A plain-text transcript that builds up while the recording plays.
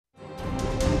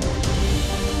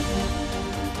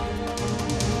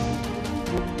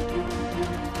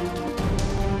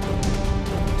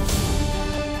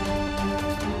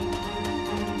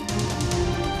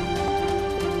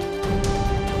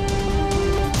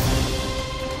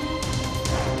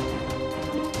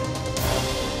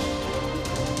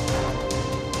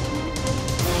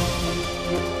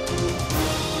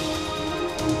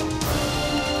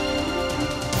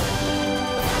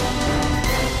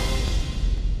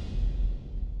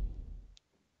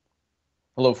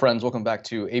Hello, friends. Welcome back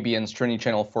to ABN's Trinity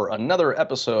channel for another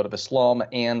episode of Islam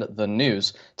and the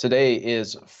News. Today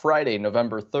is Friday,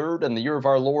 November 3rd, in the year of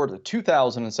our Lord,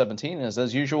 2017. And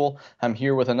as usual, I'm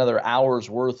here with another hour's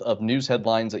worth of news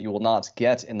headlines that you will not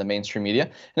get in the mainstream media.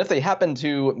 And if they happen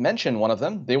to mention one of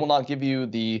them, they will not give you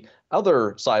the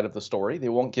other side of the story. They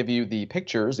won't give you the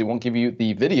pictures. They won't give you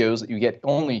the videos that you get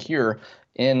only here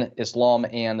in Islam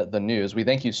and the News. We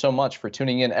thank you so much for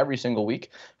tuning in every single week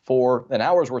for an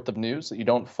hour's worth of news that you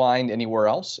don't find anywhere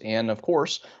else. And of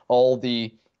course, all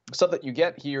the stuff that you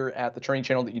get here at the Trinity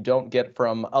channel that you don't get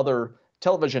from other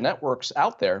television networks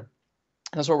out there.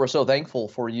 That's why we're so thankful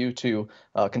for you to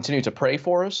continue to pray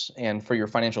for us and for your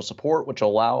financial support, which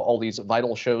allow all these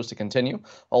vital shows to continue.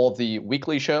 All of the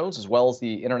weekly shows, as well as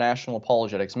the International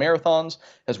Apologetics Marathons,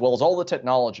 as well as all the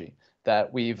technology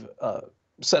that we've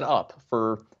set up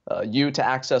for you to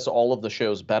access all of the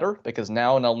shows better, because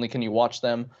now not only can you watch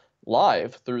them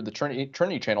live through the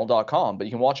trinitychannel.com, but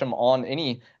you can watch them on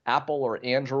any Apple or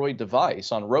Android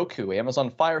device, on Roku, Amazon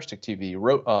Fire Stick TV,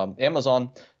 Amazon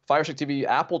Fire Stick TV,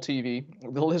 Apple TV,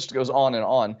 the list goes on and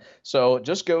on. So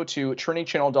just go to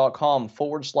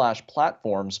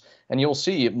trinitychannel.com/platforms and you'll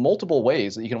see multiple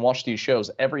ways that you can watch these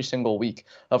shows every single week.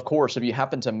 Of course, if you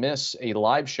happen to miss a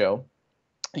live show,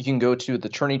 you can go to the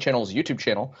Trinity Channel's YouTube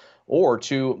channel or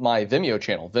to my Vimeo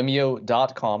channel,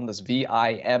 vimeo.com, that's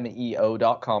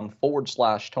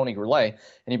vimeo.com/Tony Gourlay, and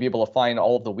you'll be able to find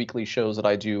all of the weekly shows that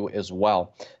I do as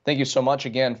well. Thank you so much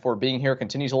again for being here.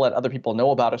 Continue to let other people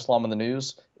know about Islam in the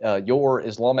News. Your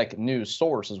Islamic news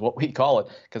source is what we call it,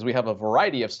 because we have a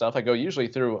variety of stuff. I go usually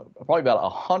through probably about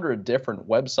 100 different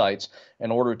websites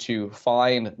in order to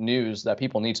find news that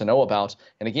people need to know about.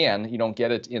 And again, you don't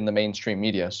get it in the mainstream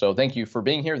media. So thank you for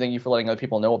being here. Thank you for letting other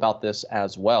people know about this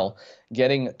as well.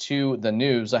 Getting to the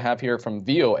news, I have here from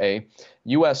VOA,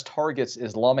 U.S. targets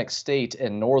Islamic State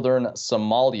in northern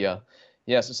Somalia.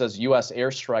 Yes, it says U.S.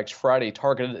 airstrikes Friday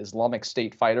targeted Islamic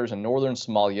State fighters in northern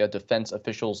Somalia, defense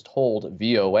officials told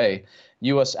VOA.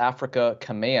 U.S. Africa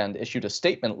Command issued a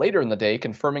statement later in the day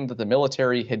confirming that the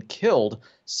military had killed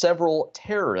several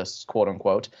terrorists, quote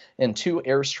unquote, in two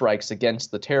airstrikes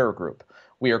against the terror group.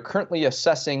 We are currently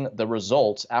assessing the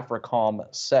results, AFRICOM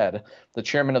said. The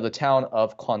chairman of the town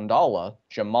of Kondala,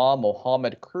 Jamal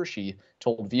Mohammed Kurshi,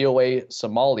 told VOA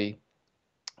Somali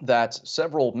that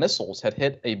several missiles had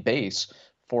hit a base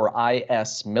for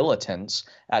IS militants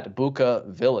at Buka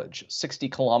village, 60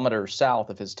 kilometers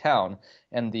south of his town,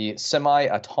 and the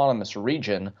semi-autonomous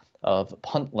region of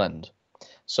Puntland.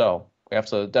 So we have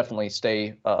to definitely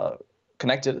stay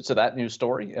connected to that news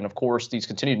story. And of course, these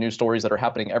continued news stories that are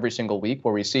happening every single week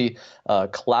where we see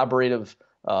collaborative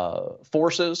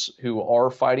forces who are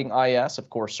fighting IS.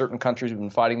 Of course, certain countries have been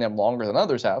fighting them longer than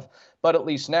others have. But at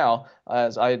least now,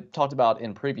 as I talked about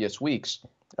in previous weeks,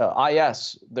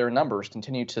 IS, their numbers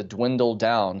continue to dwindle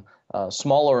down,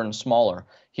 smaller and smaller.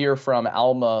 Here from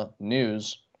Alma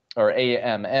News, or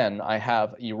AMN, I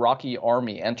have Iraqi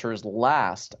army enters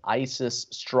last ISIS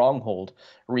stronghold,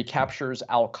 recaptures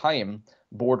Al-Qaim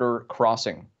border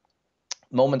crossing.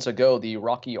 Moments ago, the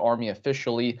Iraqi army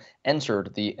officially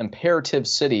entered the imperative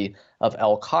city of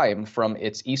Al-Qaim from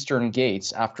its eastern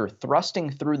gates after thrusting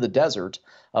through the desert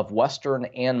of western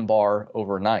Anbar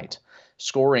overnight,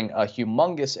 scoring a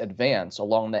humongous advance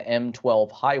along the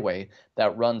M12 highway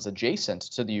that runs adjacent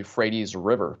to the Euphrates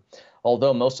River.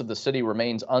 Although most of the city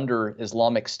remains under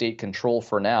Islamic State control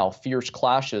for now, fierce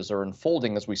clashes are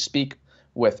unfolding as we speak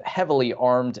with heavily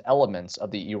armed elements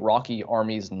of the Iraqi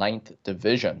Army's 9th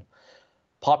Division.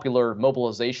 Popular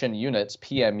Mobilization Units,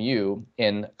 PMU,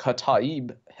 in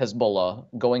Kataib, Hezbollah,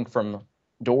 going from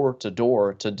door to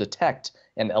detect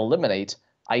and eliminate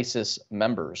ISIS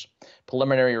members.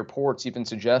 Preliminary reports even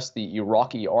suggest the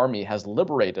Iraqi army has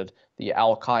liberated the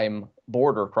Al-Qaim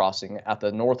border crossing at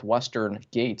the northwestern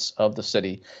gates of the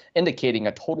city, indicating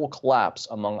a total collapse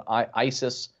among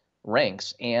ISIS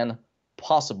ranks and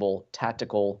possible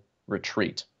tactical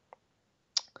retreat.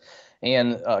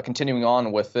 And continuing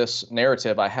on with this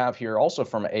narrative, I have here also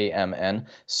from AMN,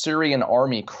 Syrian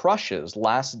army crushes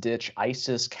last-ditch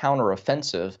ISIS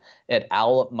counteroffensive at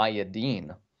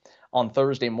Al-Mayadeen. On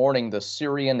Thursday morning, the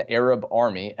Syrian Arab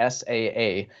Army,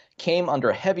 SAA, came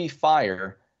under heavy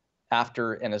fire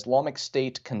after an Islamic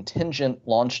State contingent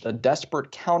launched a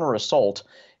desperate counter-assault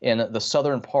in the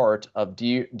southern part of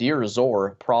Deir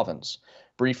Zor province.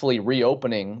 Briefly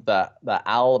reopening the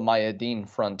Al-Mayadeen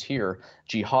frontier,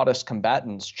 jihadist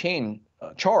combatants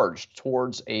charged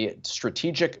towards a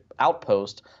strategic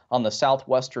outpost on the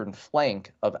southwestern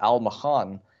flank of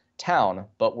Al-Mahan town,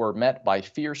 but were met by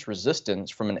fierce resistance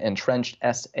from an entrenched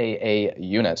SAA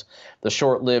unit. The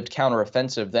short-lived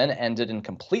counteroffensive then ended in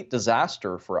complete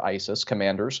disaster for ISIS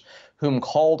commanders, whom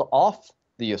called off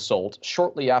the assault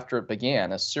shortly after it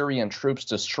began, as Syrian troops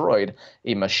destroyed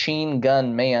a machine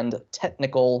gun-manned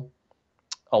technical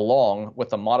along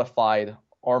with a modified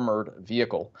armored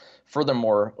vehicle.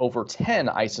 Furthermore, over 10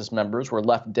 ISIS members were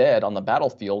left dead on the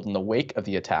battlefield in the wake of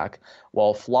the attack,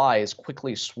 while flies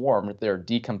quickly swarmed their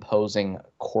decomposing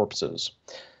corpses.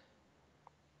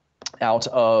 Out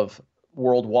of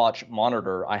World Watch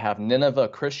Monitor, I have Nineveh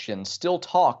Christians still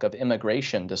talk of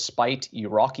immigration despite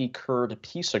Iraqi-Kurd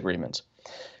peace agreement.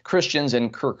 Christians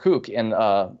in Kirkuk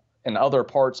and other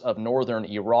parts of northern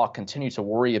Iraq continue to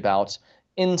worry about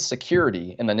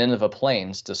insecurity in the Nineveh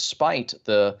Plains despite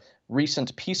the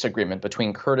recent peace agreement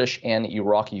between Kurdish and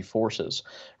Iraqi forces.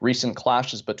 Recent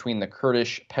clashes between the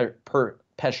Kurdish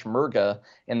Peshmerga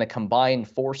and the combined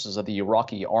forces of the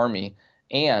Iraqi army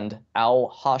and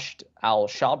al-Hashd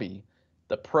al-Shabi,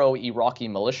 the pro-Iraqi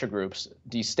militia groups,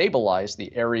 destabilized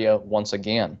the area once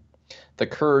again. The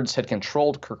Kurds had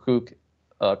controlled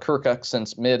Kirkuk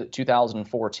since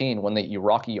mid-2014 when the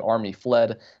Iraqi army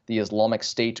fled the Islamic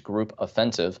State group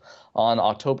offensive. On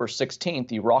October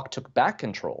 16th, Iraq took back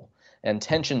control, and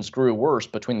tensions grew worse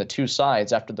between the two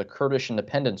sides after the Kurdish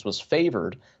independence was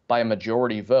favored by a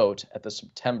majority vote at the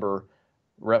September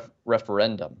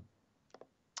referendum.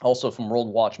 Also from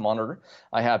World Watch Monitor,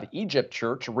 I have Egypt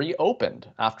Church reopened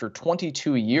after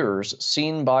 22 years,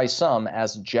 seen by some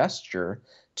as gesture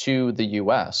to the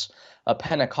U.S. A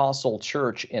Pentecostal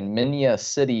church in Minya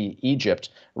City, Egypt,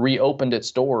 reopened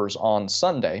its doors on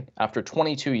Sunday after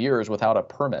 22 years without a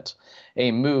permit,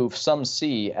 a move some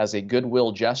see as a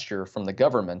goodwill gesture from the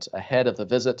government ahead of the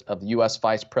visit of U.S.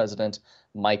 Vice President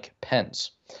Mike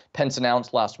Pence. Pence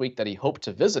announced last week that he hoped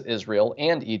to visit Israel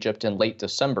and Egypt in late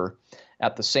December,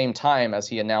 at the same time as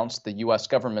he announced the U.S.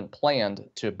 government planned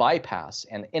to bypass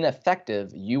an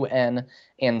ineffective UN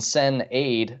and send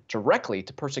aid directly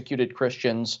to persecuted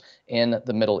Christians in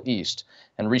the Middle East.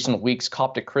 In recent weeks,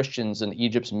 Coptic Christians in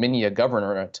Egypt's Minya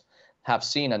governorate have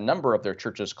seen a number of their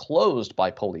churches closed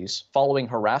by police following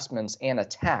harassments and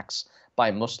attacks by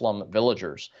Muslim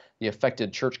villagers. The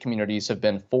affected church communities have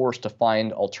been forced to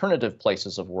find alternative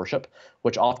places of worship,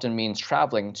 which often means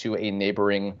traveling to a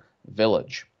neighboring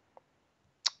village.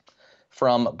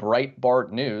 From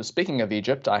Breitbart News, speaking of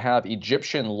Egypt, I have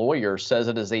Egyptian lawyer says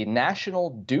it is a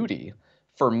national duty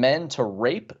for men to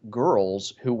rape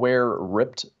girls who wear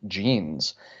ripped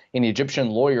jeans. An Egyptian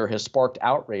lawyer has sparked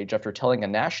outrage after telling a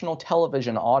national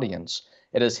television audience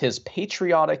it is his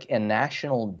patriotic and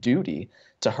national duty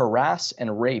to harass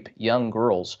and rape young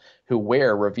girls who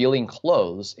wear revealing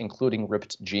clothes, including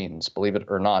ripped jeans. Believe it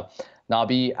or not,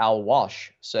 Nabi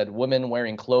al-Wash said women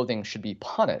wearing clothing should be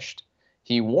punished.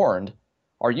 He warned,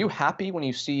 "Are you happy when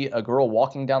you see a girl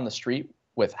walking down the street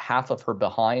with half of her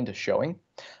behind showing?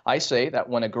 I say that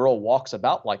when a girl walks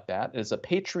about like that, it is a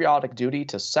patriotic duty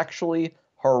to sexually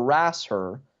harass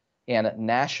her and a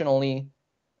national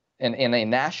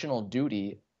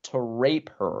duty to rape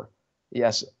her."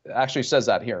 Yes, it actually says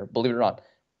that here, believe it or not.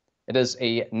 It is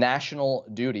a national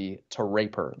duty to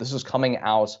rape her. This is coming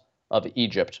out of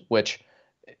Egypt, which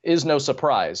is no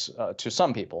surprise to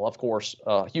some people, of course,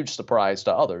 a huge surprise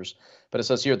to others. But it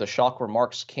says here the shock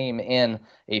remarks came in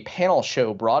a panel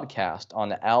show broadcast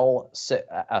on Al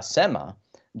Asema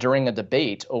during a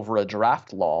debate over a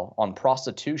draft law on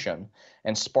prostitution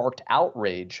and sparked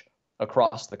outrage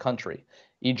across the country.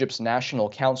 Egypt's National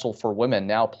Council for Women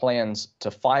now plans to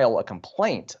file a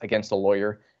complaint against the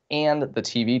lawyer and the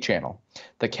TV channel.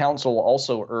 The council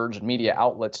also urged media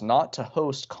outlets not to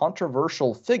host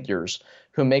controversial figures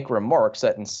who make remarks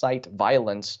that incite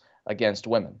violence against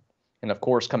women. And of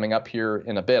course, coming up here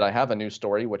in a bit, I have a news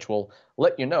story which will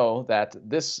let you know that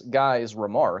this guy's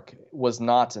remark was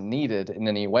not needed in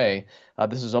any way.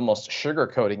 This is almost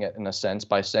sugarcoating it in a sense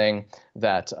by saying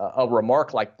that a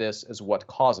remark like this is what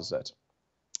causes it.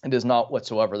 It is not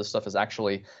whatsoever. This stuff has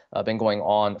actually been going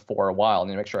on for a while. I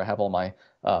need to make sure I have all my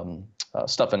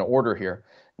stuff in order here.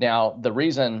 Now, the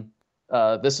reason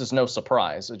this is no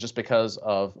surprise is just because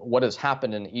of what has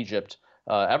happened in Egypt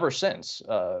ever since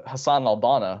Hassan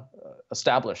al-Banna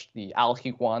established the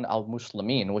Al-Ikhwan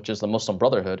al-Muslimin, which is the Muslim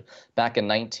Brotherhood, back in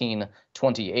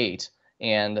 1928,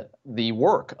 and the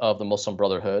work of the Muslim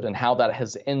Brotherhood and how that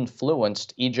has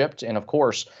influenced Egypt and, of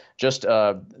course, just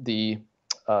the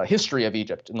history of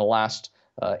Egypt in the last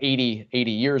 80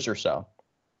 years or so.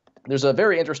 There's a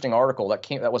very interesting article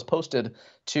that was posted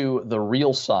to the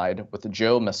Real Side with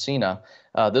Joe Messina.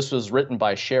 This was written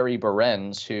by Sherry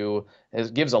Behrens, who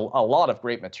gives a lot of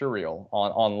great material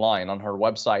online on her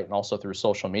website and also through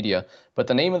social media. But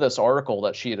the name of this article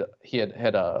that she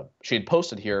had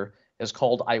posted here is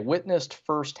called "I Witnessed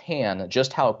Firsthand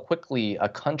Just How Quickly a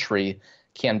Country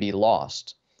Can Be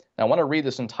Lost." Now, I want to read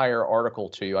this entire article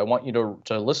to you. I want you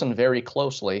to listen very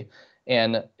closely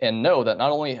and know that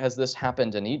not only has this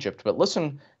happened in Egypt, but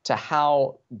listen to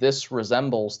how this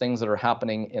resembles things that are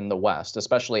happening in the West,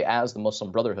 especially as the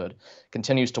Muslim Brotherhood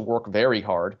continues to work very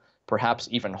hard, perhaps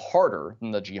even harder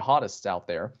than the jihadists out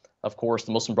there. Of course,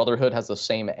 the Muslim Brotherhood has the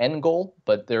same end goal,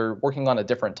 but they're working on a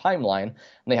different timeline,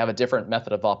 and they have a different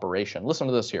method of operation. Listen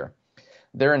to this here.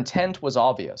 Their intent was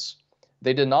obvious.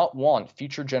 They did not want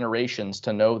future generations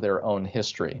to know their own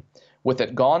history. With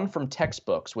it gone from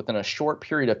textbooks within a short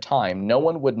period of time, no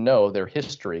one would know their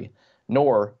history,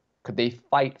 nor could they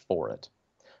fight for it.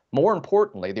 More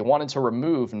importantly, they wanted to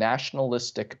remove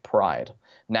nationalistic pride.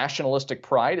 Nationalistic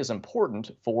pride is important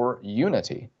for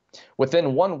unity.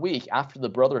 Within 1 week after the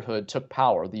Brotherhood took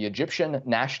power, the Egyptian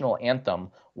national anthem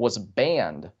was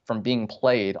banned from being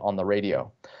played on the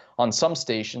radio. On some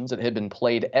stations, it had been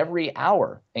played every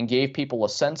hour and gave people a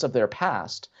sense of their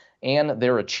past and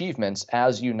their achievements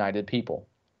as united people.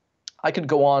 I could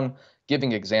go on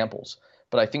giving examples,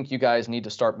 but I think you guys need to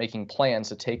start making plans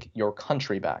to take your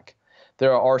country back.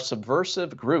 There are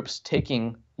subversive groups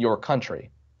taking your country,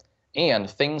 and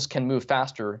things can move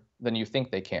faster than you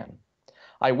think they can.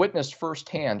 I witnessed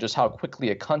firsthand just how quickly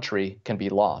a country can be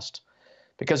lost.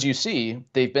 Because you see,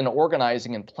 they've been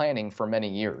organizing and planning for many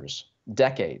years,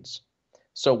 decades.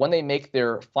 So when they make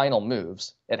their final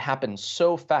moves, it happens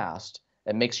so fast,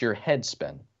 it makes your head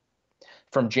spin.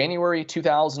 From January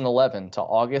 2011 to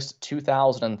August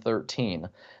 2013,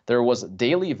 there was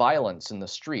daily violence in the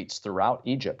streets throughout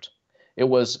Egypt. It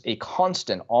was a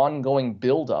constant, ongoing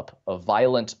buildup of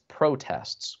violent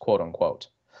protests, quote unquote.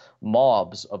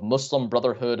 Mobs of Muslim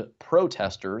Brotherhood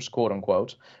protesters, quote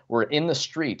unquote, were in the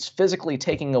streets physically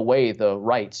taking away the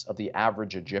rights of the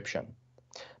average Egyptian.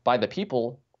 But the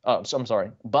people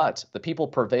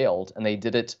prevailed, and they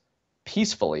did it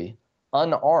peacefully,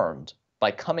 unarmed,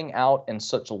 by coming out in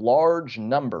such large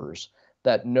numbers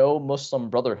that no Muslim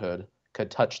Brotherhood could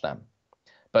touch them.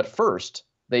 But first,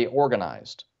 they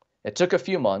organized. It took a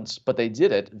few months, but they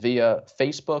did it via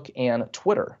Facebook and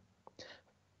Twitter.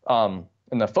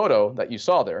 In the photo that you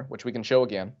saw there, which we can show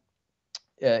again,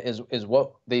 is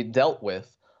what they dealt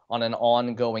with on an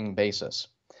ongoing basis.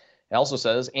 It also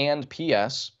says, and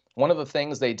P.S., one of the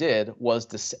things they did was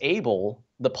disable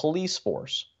the police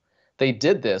force. They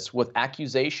did this with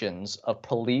accusations of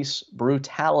police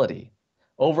brutality.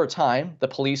 Over time, the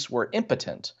police were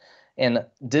impotent and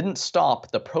didn't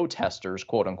stop the protesters,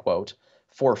 quote unquote,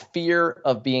 for fear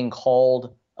of being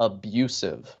called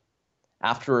abusive.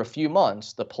 After a few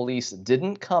months, the police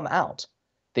didn't come out.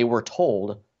 They were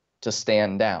told to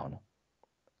stand down.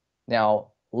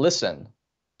 Now, listen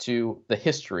to the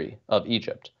history of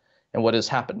Egypt and what has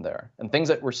happened there and things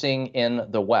that we're seeing in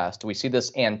the West. We see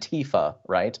this Antifa,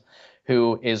 right,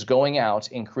 who is going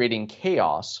out and creating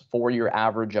chaos for your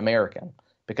average American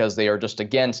because they are just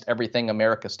against everything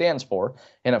America stands for,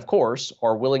 and of course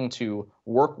are willing to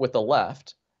work with the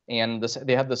left. And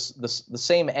they have the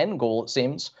same end goal, it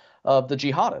seems, of the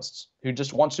jihadists who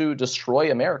just want to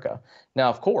destroy America. Now,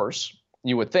 of course,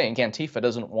 you would think Antifa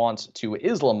doesn't want to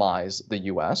Islamize the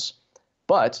U.S.,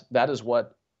 but that is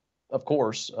what, of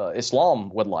course, Islam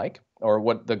would like, or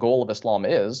what the goal of Islam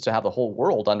is, to have the whole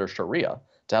world under Sharia,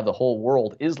 to have the whole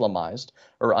world Islamized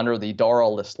or under the Dar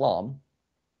al-Islam,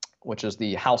 which is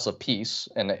the house of peace,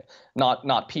 and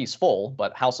not peaceful,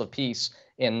 but house of peace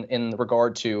in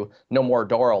regard to no more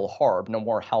Dar al-Harb, no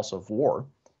more house of war.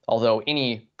 Although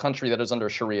any country that is under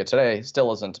Sharia today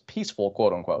still isn't peaceful,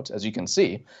 quote unquote. As you can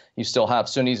see, you still have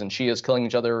Sunnis and Shias killing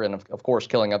each other and, of course,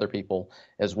 killing other people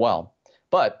as well.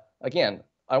 But again,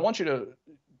 I want you to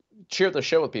share the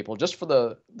show with people just for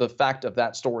the fact of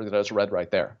that story that I just read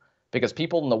right there, because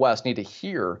people in the West need to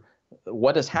hear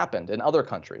what has happened in other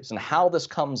countries and how this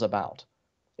comes about.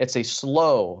 It's a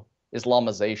slow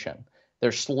Islamization.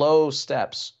 There's slow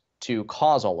steps to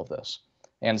cause all of this.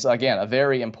 And so, again, a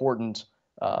very important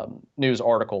news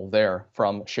article there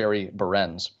from Sherry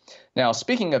Behrens. Now,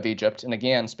 speaking of Egypt, and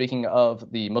again, speaking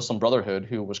of the Muslim Brotherhood,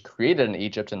 who was created in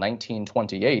Egypt in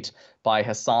 1928 by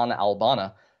Hassan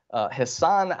al-Banna,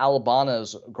 Hassan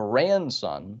al-Banna's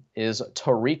grandson is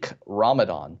Tariq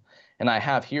Ramadan. And I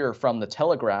have here from the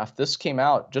Telegraph, this came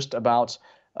out just about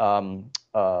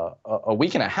a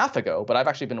week and a half ago, but I've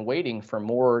actually been waiting for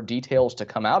more details to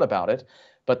come out about it.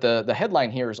 But the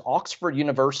headline here is Oxford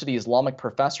University Islamic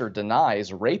professor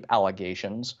denies rape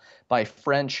allegations by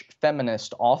French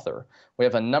feminist author. We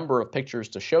have a number of pictures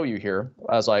to show you here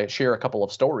as I share a couple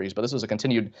of stories, but this is a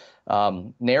continued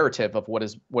narrative of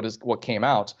what came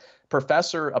out. A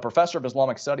professor of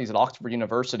Islamic studies at Oxford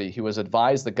University who has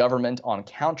advised the government on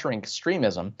countering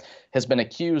extremism has been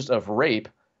accused of rape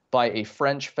by a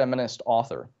French feminist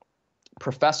author.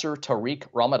 Professor Tariq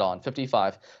Ramadan,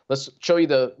 55. Let's show you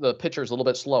the pictures a little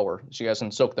bit slower so you guys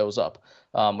can soak those up.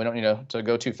 We don't need to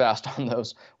go too fast on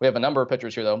those. We have a number of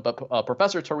pictures here, though. But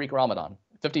Professor Tariq Ramadan,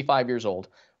 55 years old,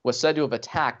 was said to have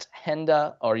attacked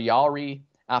Henda Aryari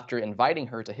after inviting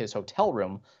her to his hotel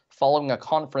room following a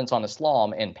conference on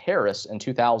Islam in Paris in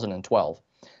 2012.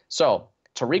 So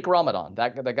Tariq Ramadan,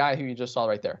 the guy who you just saw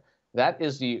right there, that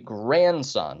is the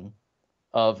grandson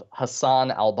of Hassan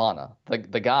al-Banna,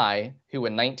 the guy who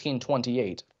in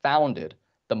 1928 founded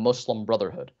the Muslim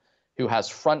Brotherhood, who has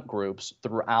front groups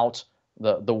throughout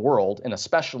the world, and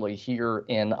especially here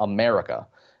in America.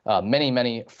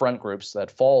 Many front groups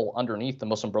that fall underneath the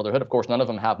Muslim Brotherhood. Of course, none of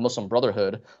them have Muslim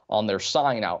Brotherhood on their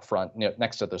sign out front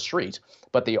next to the street,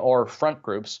 but they are front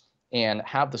groups and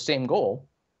have the same goal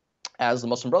as the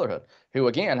Muslim Brotherhood, who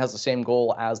again has the same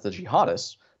goal as the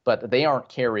jihadists, but they aren't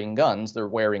carrying guns, they're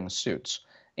wearing suits.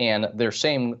 And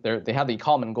they have the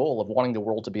common goal of wanting the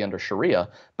world to be under Sharia.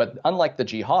 But unlike the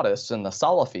jihadists and the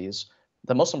Salafis,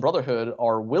 the Muslim Brotherhood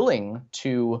are willing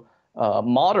to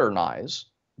modernize,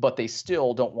 but they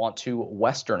still don't want to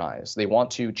westernize. They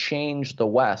want to change the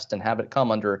West and have it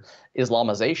come under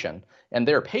Islamization. And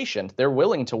they're patient. They're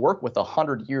willing to work with a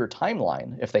 100-year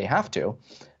timeline if they have to.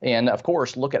 And of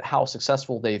course, look at how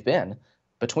successful they've been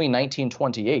between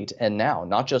 1928 and now,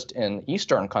 not just in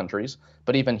Eastern countries,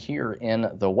 but even here in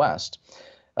the West.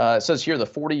 It says here the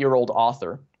 40-year-old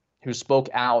author who spoke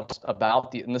out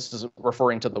about and this is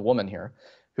referring to the woman here,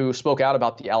 who spoke out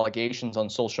about the allegations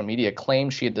on social media,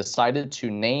 claimed she had decided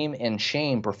to name and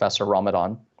shame Professor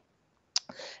Ramadan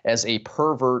as a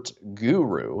pervert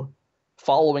guru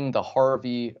following the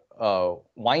Harvey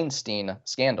Weinstein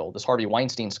scandal. This Harvey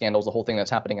Weinstein scandal is the whole thing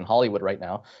that's happening in Hollywood right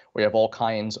now, where you have all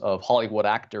kinds of Hollywood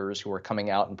actors who are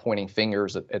coming out and pointing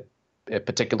fingers at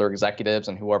particular executives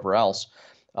and whoever else.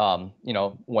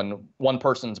 When one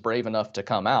person's brave enough to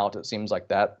come out, it seems like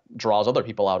that draws other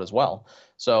people out as well.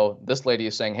 So this lady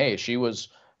is saying, hey, she was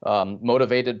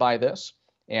motivated by this.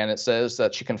 And it says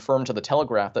that she confirmed to the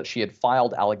Telegraph that she had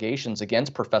filed allegations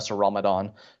against Professor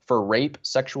Ramadan for rape,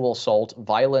 sexual assault,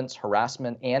 violence,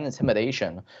 harassment, and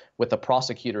intimidation with the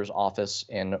prosecutor's office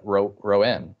in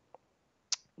Rouen.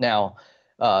 Now,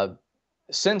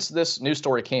 since this news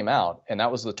story came out, and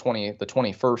that was the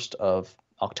 21st of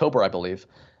October, I believe,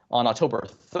 on October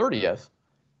 30th,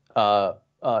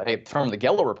 from the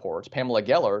Geller reports, Pamela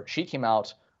Geller, she came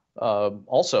out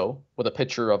also with a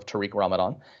picture of Tariq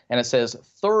Ramadan, and it says,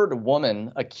 third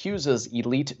woman accuses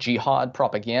elite jihad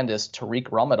propagandist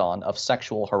Tariq Ramadan of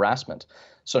sexual harassment.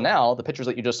 So now the pictures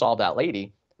that you just saw of that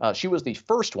lady, she was the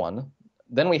first one.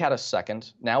 Then we had a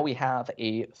second. Now we have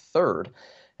a third.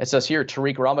 It says here,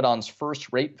 Tariq Ramadan's first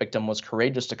rape victim was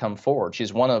courageous to come forward.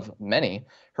 She's one of many.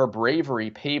 Her bravery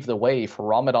paved the way for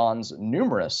Ramadan's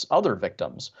numerous other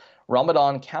victims.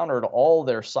 Ramadan countered all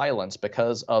their silence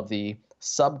because of the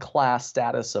subclass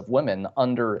status of women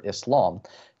under Islam.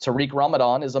 Tariq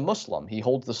Ramadan is a Muslim. He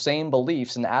holds the same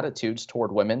beliefs and attitudes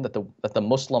toward women that the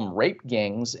Muslim rape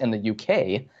gangs in the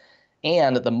UK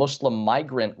and the Muslim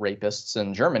migrant rapists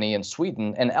in Germany and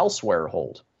Sweden and elsewhere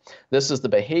hold. This is the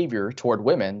behavior toward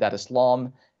women that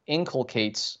Islam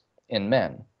inculcates in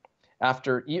men.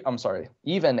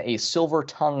 Even a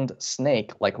silver-tongued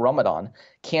snake like Ramadan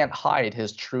can't hide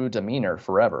his true demeanor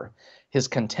forever. His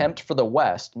contempt for the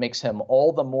West makes him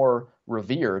all the more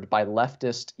revered by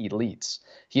leftist elites.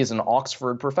 He is an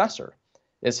Oxford professor.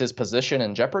 Is his position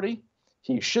in jeopardy?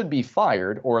 He should be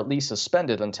fired or at least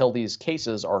suspended until these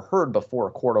cases are heard before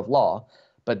a court of law,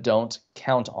 but don't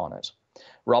count on it.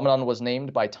 Ramadan was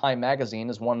named by Time magazine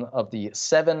as one of the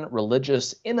 7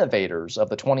 religious innovators of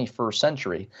the 21st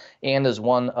century and as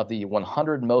one of the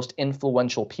 100 most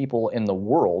influential people in the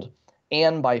world,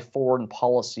 and by Foreign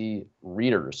Policy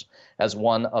readers as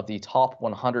one of the top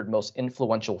 100 most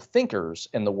influential thinkers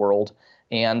in the world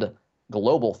and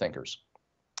global thinkers.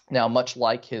 Now, much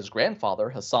like his grandfather,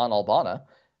 Hassan al-Banna,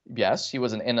 yes, he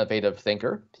was an innovative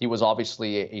thinker. He was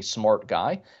obviously a smart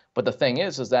guy. But the thing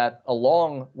is that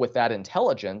along with that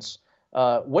intelligence,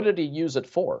 what did he use it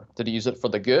for? Did he use it for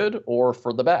the good or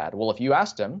for the bad? Well, if you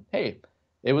asked him, hey,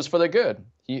 It was for the good.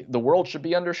 The world should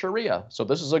be under Sharia, so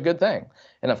this is a good thing.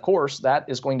 And of course, that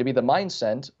is going to be the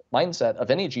mindset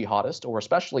of any jihadist, or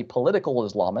especially political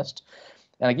Islamist.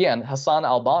 And again, Hassan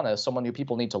al-Banna is someone who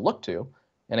people need to look to.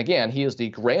 And again, he is the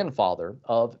grandfather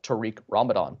of Tariq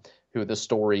Ramadan, who this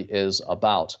story is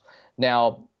about.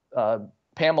 Now,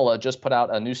 Pamela just put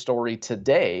out a new story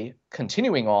today,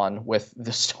 continuing on with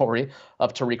the story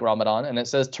of Tariq Ramadan, and it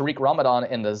says Tariq Ramadan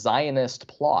and the Zionist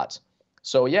plot.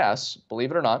 So yes,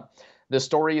 believe it or not, this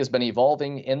story has been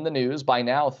evolving in the news. By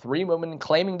now, 3 women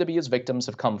claiming to be his victims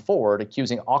have come forward,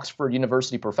 accusing Oxford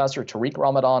University professor Tariq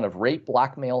Ramadan of rape,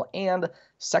 blackmail, and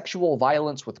sexual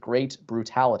violence with great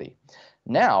brutality.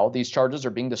 Now, these charges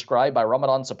are being described by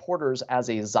Ramadan supporters as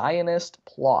a Zionist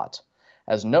plot.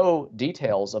 As no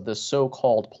details of this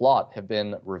so-called plot have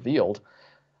been revealed,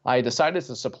 I decided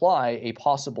to supply a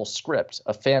possible script,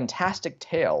 a fantastic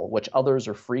tale which others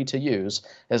are free to use,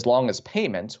 as long as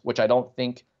payment, which I don't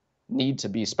think need to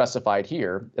be specified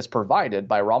here, is provided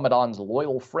by Ramadan's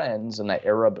loyal friends in the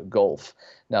Arab Gulf.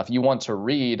 Now, if you want to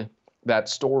read that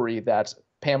story that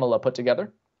Pamela put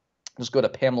together, just go to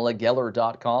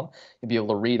PamelaGeller.com. You'll be able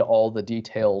to read all the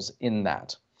details in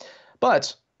that.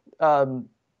 But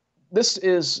this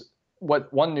is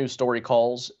what one news story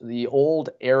calls the old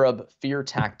Arab fear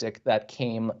tactic that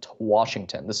came to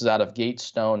Washington. This is out of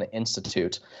Gatestone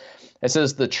Institute. It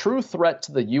says the true threat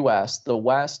to the U.S., the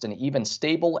West, and even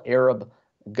stable Arab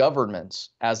governments,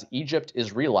 as Egypt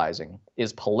is realizing,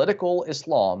 is political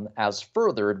Islam as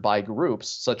furthered by groups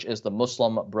such as the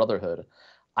Muslim Brotherhood,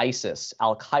 ISIS,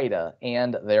 Al-Qaeda,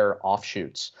 and their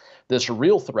offshoots. This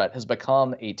real threat has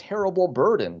become a terrible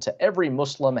burden to every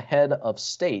Muslim head of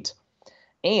state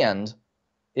and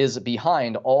is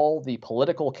behind all the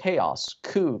political chaos,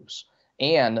 coups,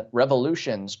 and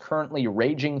revolutions currently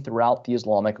raging throughout the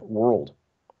Islamic world.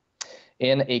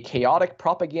 In a chaotic,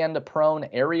 propaganda-prone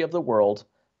area of the world,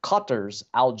 Qatar's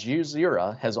Al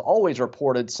Jazeera has always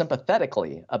reported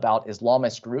sympathetically about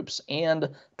Islamist groups and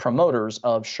promoters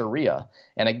of Sharia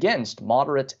and against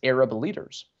moderate Arab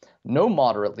leaders. No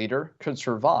moderate leader could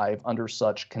survive under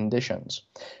such conditions.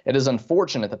 It is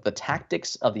unfortunate that the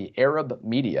tactics of the Arab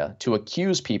media to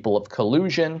accuse people of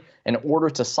collusion in order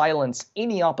to silence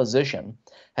any opposition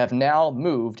have now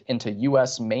moved into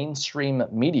U.S. mainstream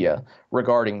media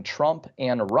regarding Trump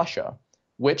and Russia,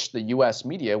 which the U.S.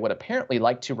 media would apparently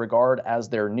like to regard as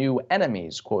their new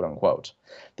enemies, quote unquote.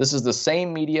 This is the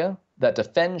same media that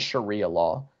defends Sharia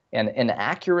law and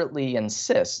inaccurately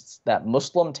insists that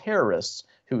Muslim terrorists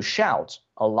who shout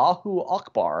Allahu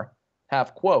Akbar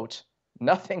have, quote,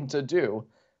 nothing to do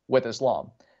with Islam.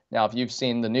 Now, if you've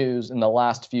seen the news in the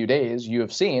last few days, you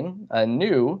have seen a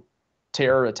new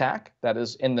terror attack that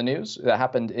is in the news that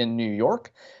happened in New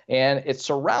York, and it's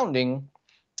surrounding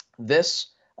this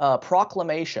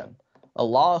proclamation,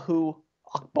 Allahu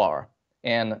Akbar.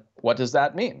 And what does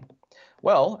that mean?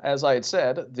 Well, as I had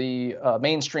said, the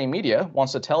mainstream media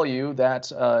wants to tell you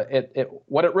that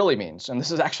what it really means. And this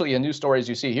is actually a news story, as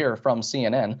you see here, from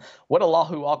CNN. What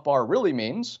Allahu Akbar really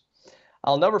means: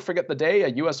 I'll never forget the day a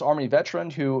U.S. Army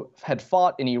veteran who had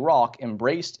fought in Iraq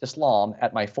embraced Islam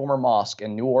at my former mosque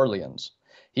in New Orleans.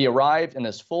 He arrived in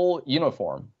his full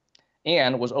uniform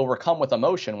and was overcome with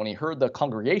emotion when he heard the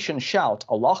congregation shout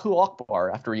Allahu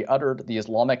Akbar after he uttered the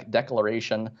Islamic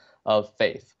declaration of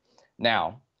faith.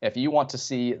 Now, if you want to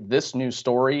see this news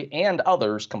story and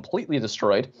others completely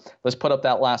destroyed, let's put up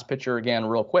that last picture again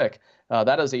real quick.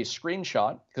 That is a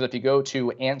screenshot, because if you go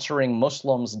to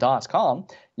answeringmuslims.com,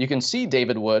 you can see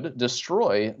David Wood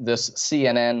destroy this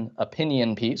CNN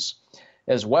opinion piece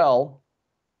as well,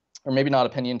 or maybe not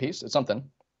opinion piece, it's something.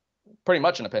 Pretty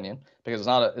much an opinion, because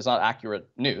it's not accurate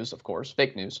news, of course,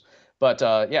 fake news. But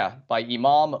yeah, by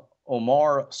Imam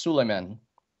Omar Suleiman,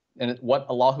 and what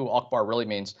Allahu Akbar really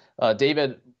means.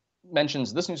 David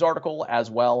mentions this news article as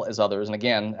well as others. And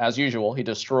again, as usual, he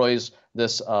destroys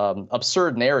this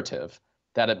absurd narrative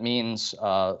that it means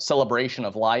celebration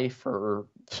of life or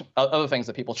other things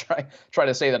that people try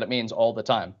to say that it means all the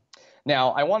time.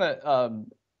 Now, I want to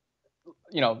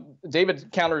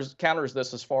David counters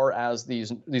this as far as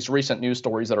these recent news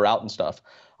stories that are out and stuff.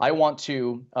 I want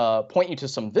to point you to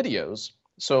some videos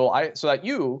so that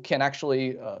you can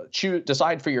actually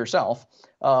decide for yourself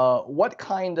what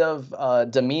kind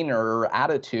of demeanor or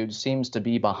attitude seems to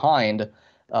be behind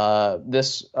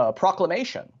this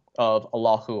proclamation of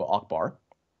Allahu Akbar.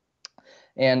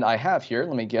 And I have here,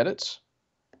 let me get it.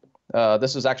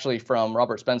 This is actually from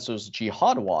Robert Spencer's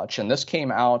Jihad Watch, and this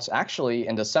came out actually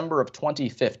in December of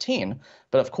 2015,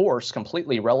 but of course,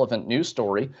 completely relevant news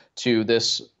story to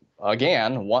this,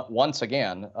 again, once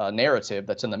again, narrative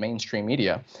that's in the mainstream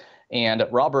media. And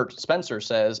Robert Spencer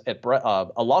says,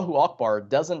 Allahu Akbar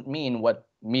doesn't mean what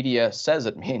media says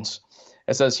it means.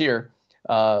 It says here,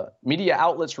 media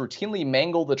outlets routinely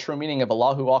mangle the true meaning of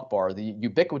Allahu Akbar, the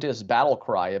ubiquitous battle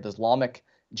cry of Islamic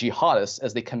jihadists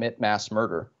as they commit mass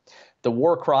murder. The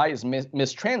war cry is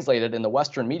mistranslated in the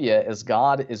Western media as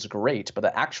God is great, but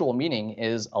the actual meaning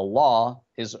is Allah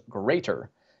is greater,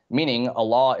 meaning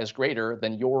Allah is greater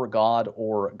than your God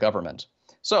or government.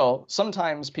 So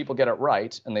sometimes people get it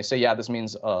right, and they say, yeah, this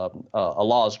means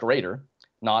Allah is greater,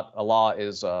 not Allah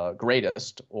is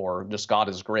greatest, or just God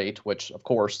is great, which, of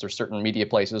course, there's certain media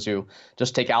places who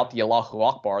just take out the Allahu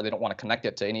Akbar. They don't want to connect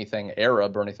it to anything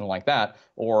Arab or anything like that,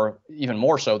 or even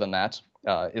more so than that,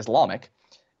 Islamic.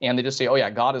 And they just say, oh,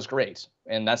 yeah, God is great.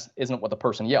 And that isn't what the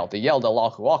person yelled. They yelled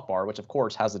Allahu Akbar, which, of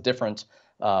course, has a different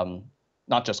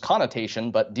not just connotation,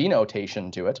 but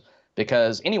denotation to it,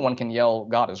 because anyone can yell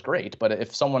God is great. But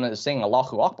if someone is saying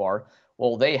Allahu Akbar,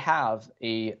 well, they have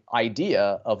an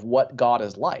idea of what God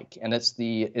is like. And it's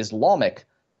the Islamic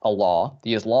Allah,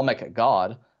 the Islamic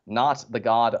God, not the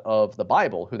God of the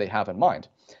Bible, who they have in mind.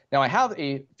 Now, I have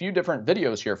a few different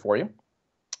videos here for you.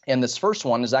 And this first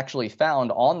one is actually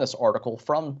found on this article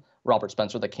from Robert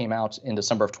Spencer that came out in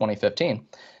December of 2015.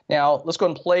 Now, let's go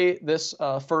and play this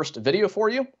first video for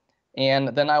you, and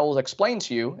then I will explain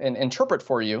to you and interpret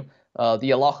for you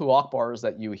the Allahu Akbars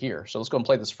that you hear. So let's go and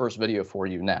play this first video for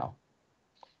you now.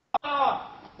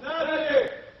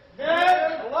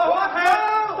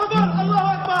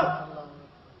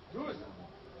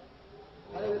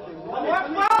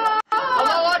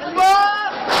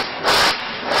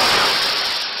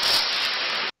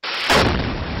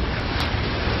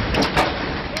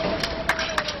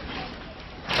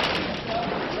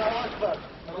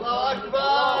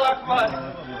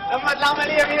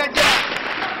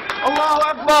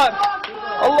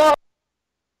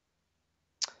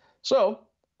 So,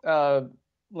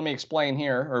 let me explain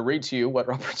here, or read to you what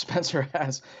Robert Spencer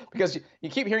has, because you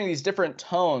keep hearing these different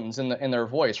tones in their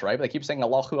voice, right? They keep saying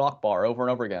Allahu Akbar over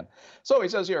and over again. So he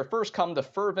says here, first come the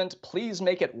fervent, please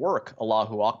make it work,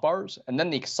 Allahu Akbars, and then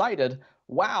the excited,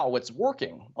 wow, it's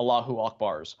working, Allahu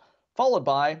Akbars, followed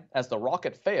by, as the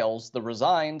rocket fails, the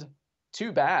resigned,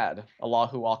 too bad,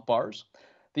 Allahu Akbars,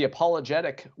 the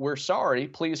apologetic, we're sorry,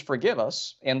 please forgive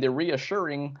us, and the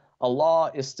reassuring,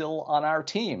 Allah is still on our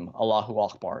team, Allahu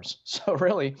Akbars. So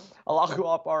really, Allahu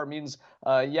Akbar means,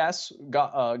 yes,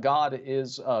 God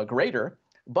is greater,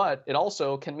 but it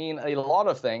also can mean a lot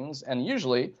of things, and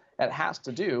usually it has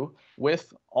to do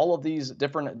with all of these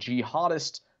different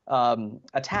jihadist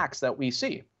attacks that we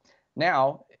see.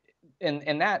 Now,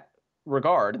 in that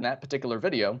regard, in that particular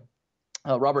video,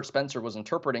 Robert Spencer was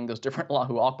interpreting those different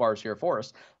Allahu Akbars here for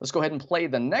us. Let's go ahead and play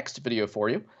the next video for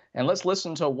you, and let's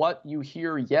listen to what you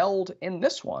hear yelled in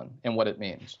this one and what it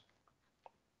means.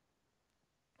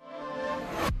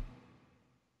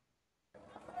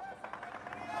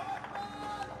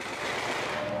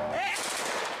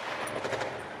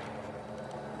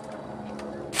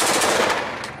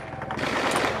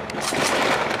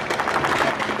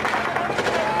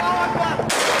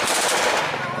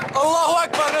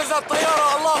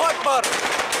 الطيارة الله أكبر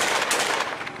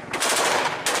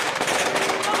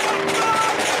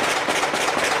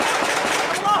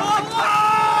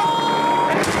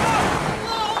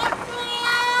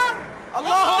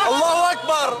الله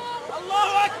أكبر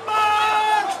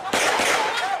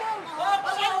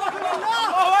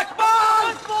الله أكبر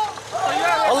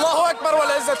الله أكبر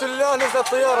والعزة لله نزل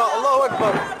الطيارة الله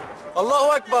أكبر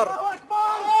الله أكبر.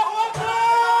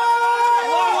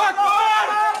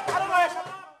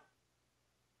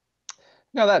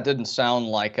 Now, that didn't sound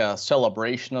like a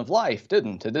celebration of life,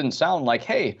 didn't it? It didn't sound like,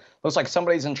 hey, looks like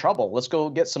somebody's in trouble. Let's go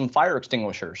get some fire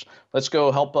extinguishers. Let's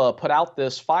go help put out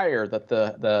this fire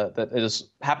that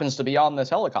happens to be on this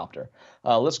helicopter.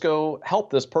 Let's go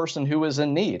help this person who is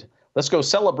in need. Let's go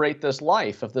celebrate this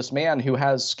life of this man who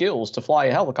has skills to fly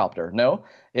a helicopter. No,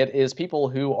 it is people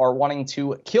who are wanting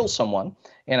to kill someone.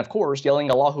 And of course,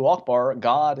 yelling Allahu Akbar,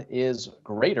 God is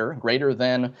greater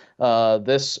than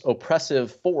this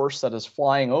oppressive force that is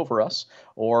flying over us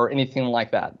or anything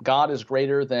like that. God is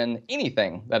greater than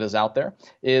anything that is out there,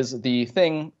 is the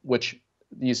thing which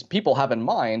these people have in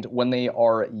mind when they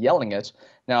are yelling it.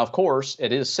 Now, of course,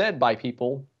 it is said by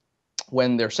people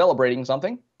when they're celebrating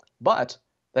something, but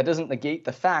that doesn't negate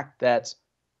the fact that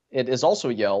it is also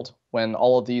yelled when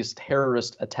all of these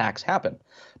terrorist attacks happen.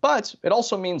 But it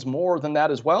also means more than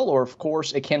that as well, or of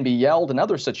course it can be yelled in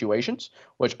other situations,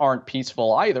 which aren't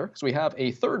peaceful either, because we have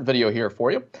a third video here for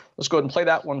you. Let's go ahead and play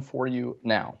that one for you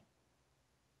now.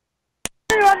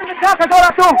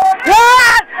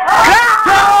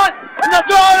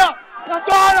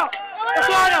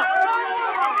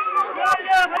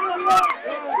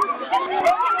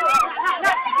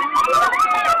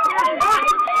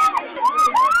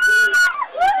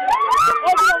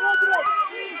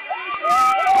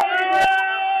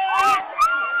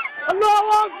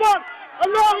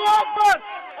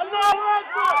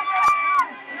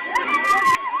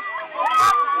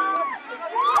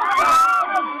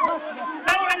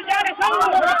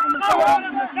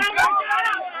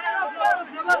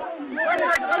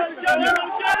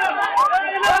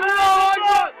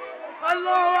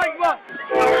 الله أكبر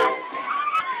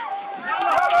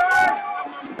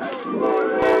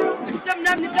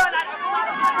استمنا من الدولة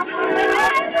لا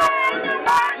إله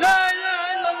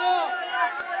إلا الله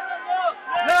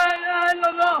لا إله إلا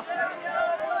الله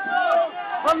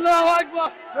الله أكبر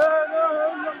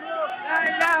لا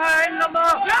إله إلا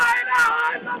الله لا إله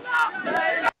إلا الله.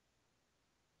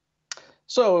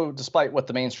 So, despite what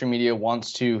the mainstream media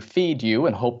wants to feed you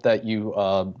and hope that you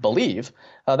believe,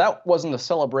 that wasn't a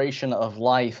celebration of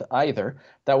life either.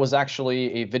 That was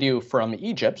actually a video from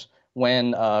Egypt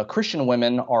when Christian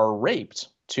women are raped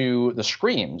to the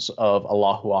screams of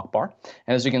Allahu Akbar.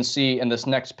 And as you can see in this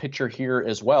next picture here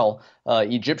as well,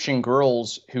 Egyptian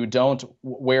girls who don't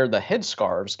wear the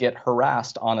headscarves get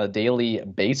harassed on a daily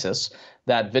basis.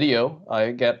 That video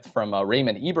I get from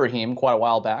Raymond Ibrahim quite a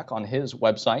while back on his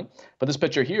website. But this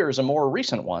picture here is a more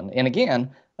recent one. And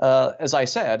again, as I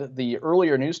said, the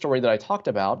earlier news story that I talked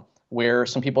about, where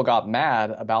some people got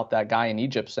mad about that guy in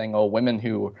Egypt saying, "Oh, women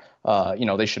who,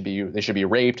 they should be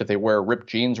raped if they wear ripped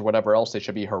jeans or whatever else, they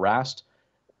should be harassed."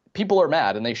 People are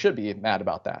mad, and they should be mad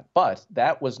about that. But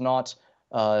that was not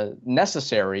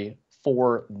necessary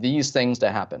for these things to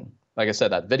happen. Like I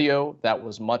said, that video, that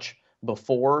was much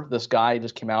before this guy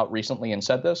just came out recently and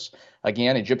said this.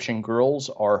 Again, Egyptian girls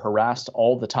are harassed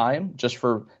all the time just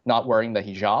for not wearing the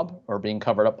hijab or being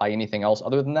covered up by anything else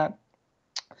other than that.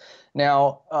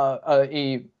 Now,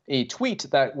 a tweet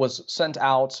that was sent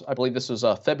out, I believe this was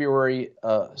February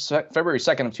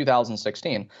 2nd of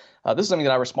 2016. This is something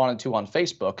that I responded to on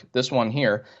Facebook. This one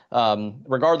here,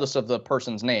 regardless of the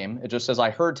person's name, it just says,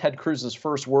 "I heard Ted Cruz's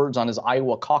first words on his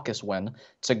Iowa caucus win.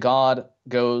 To God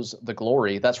goes the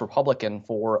glory." That's Republican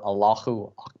for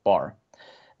Allahu Akbar.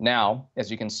 Now,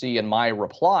 as you can see in my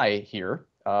reply here,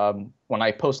 when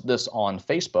I posted this on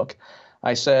Facebook,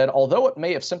 I said, "Although it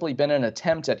may have simply been an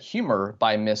attempt at humor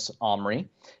by Miss Omri,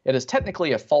 it is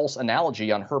technically a false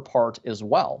analogy on her part as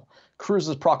well.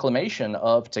 Cruz's proclamation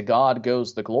of 'To God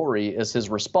goes the glory' is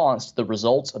his response to the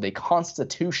results of a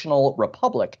constitutional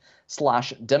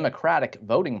republic/democratic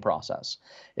voting process.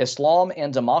 Islam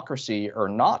and democracy are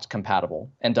not compatible,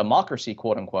 and democracy,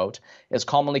 quote unquote, is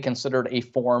commonly considered a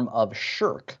form of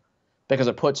shirk because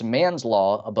it puts man's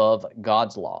law above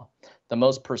God's law. The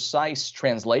most precise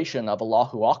translation of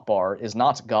Allahu Akbar is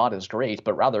not God is great,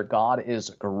 but rather God is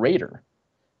greater.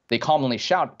 They commonly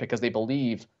shout because they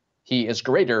believe he is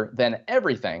greater than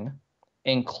everything,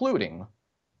 including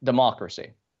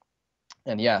democracy."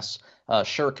 And yes,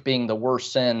 shirk being the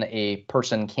worst sin a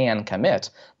person can commit,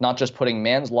 not just putting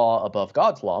man's law above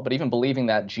God's law, but even believing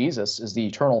that Jesus is the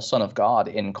eternal Son of God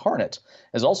incarnate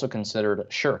is also considered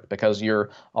shirk, because you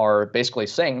are basically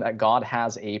saying that God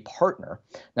has a partner.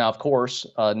 Now, of course,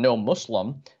 no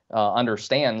Muslim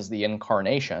understands the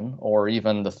incarnation or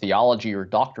even the theology or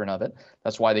doctrine of it.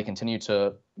 That's why they continue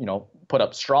to, put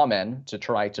up straw men to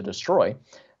try to destroy.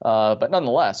 But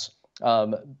nonetheless,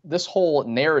 this whole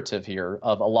narrative here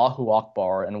of Allahu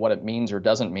Akbar and what it means or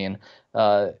doesn't mean,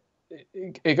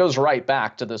 it goes right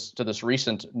back to this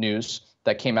recent news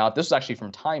that came out. This is actually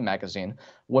from Time magazine.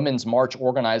 Women's March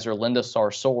organizer Linda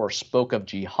Sarsour spoke of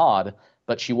jihad,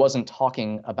 but she wasn't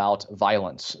talking about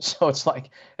violence. So it's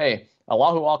like, hey,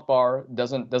 Allahu Akbar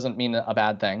doesn't mean a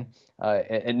bad thing.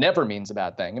 It never means a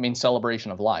bad thing. It means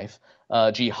celebration of life.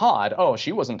 Jihad, oh,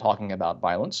 she wasn't talking about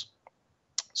violence.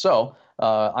 So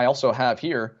I also have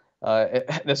here,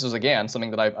 this is again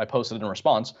something that I posted in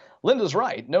response. Linda's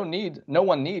right. No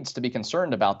one needs to be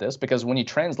concerned about this, because when you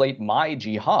translate my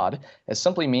jihad, it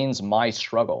simply means my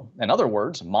struggle. In other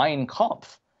words, Mein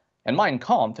Kampf. And Mein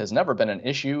Kampf has never been an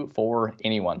issue for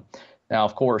anyone. Now,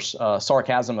 of course,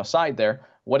 sarcasm aside there,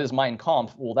 what is Mein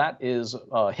Kampf? Well, that is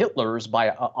Hitler's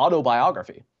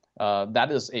autobiography.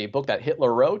 That is a book that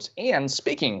Hitler wrote. And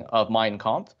speaking of Mein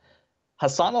Kampf,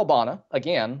 Hassan al-Banna,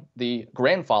 again, the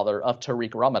grandfather of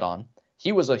Tariq Ramadan,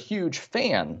 he was a huge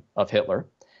fan of Hitler,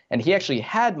 and he actually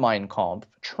had Mein Kampf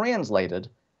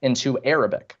translated into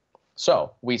Arabic.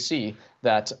 So we see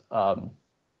that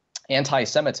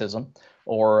anti-Semitism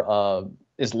or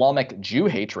Islamic Jew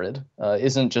hatred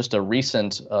isn't just a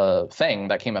recent thing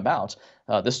that came about.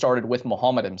 This started with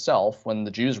Muhammad himself. When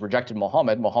the Jews rejected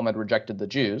Muhammad, Muhammad rejected the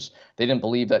Jews. They didn't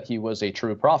believe that he was a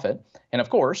true prophet. And of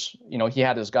course, he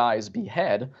had his guys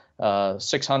behead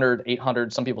 600,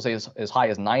 800, some people say as high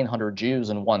as 900 Jews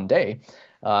in one day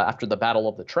after the Battle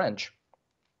of the Trench.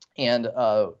 And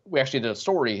we actually did a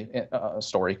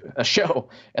show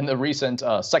in the recent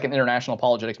Second International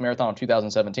Apologetics Marathon of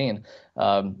 2017,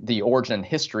 the origin and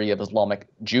history of Islamic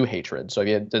Jew hatred. So if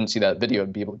you didn't see that video,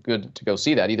 it'd be good to go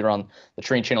see that either on the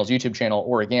Trinity Channel's YouTube channel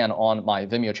or again on my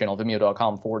Vimeo channel,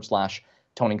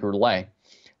 vimeo.com/Tony Grudelet.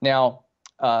 Now,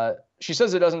 she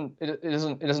says it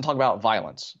doesn't talk about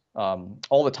violence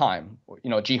all the time.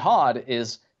 Jihad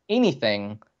is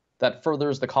anything that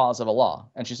furthers the cause of Allah,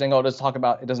 and she's saying, oh, it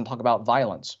doesn't talk about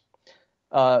violence.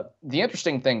 The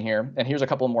interesting thing here, and here's a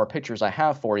couple more pictures I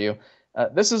have for you.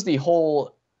 This is the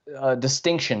whole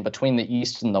distinction between the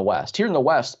East and the West. Here in the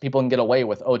West, people can get away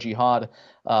with, oh, jihad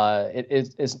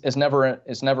is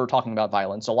never talking about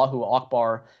violence. Allahu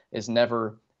Akbar is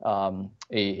never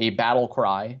a battle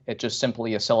cry. It's just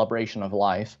simply a celebration of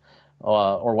life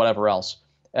or whatever else.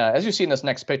 As you see in this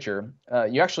next picture,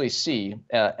 you actually see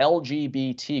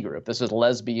LGBT group. This is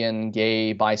lesbian,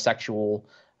 gay, bisexual,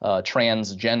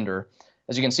 transgender.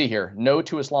 As you can see here, no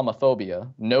to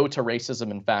Islamophobia, no to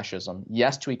racism and fascism,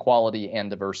 yes to equality and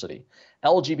diversity.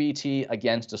 LGBT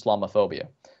against Islamophobia.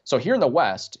 So here in the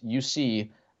West, you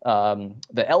see the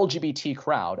LGBT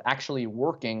crowd actually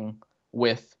working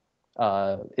with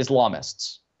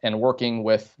Islamists and working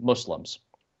with Muslims.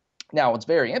 Now, what's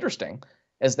very interesting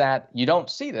is that you don't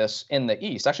see this in the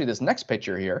East. Actually, this next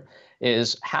picture here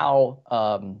is how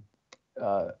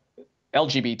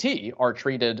LGBT are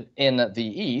treated in the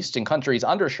East, in countries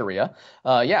under Sharia.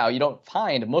 You don't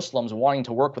find Muslims wanting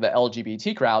to work with the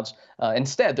LGBT crowds.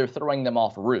 Instead, they're throwing them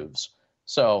off roofs.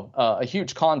 So a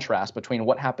huge contrast between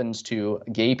what happens to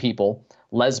gay people,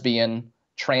 lesbian,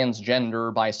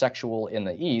 transgender, bisexual in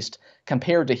the East,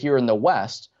 compared to here in the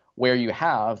West, where you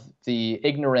have the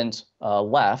ignorant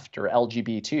left or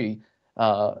LGBT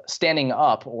standing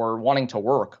up or wanting to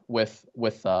work with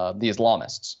the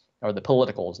Islamists or the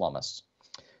political Islamists.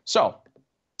 So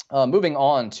moving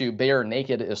on to bare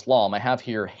naked Islam, I have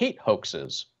here hate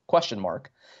hoaxes, ?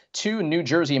 2 New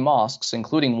Jersey mosques,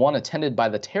 including one attended by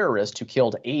the terrorist who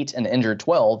killed 8 and injured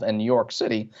 12 in New York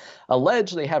City,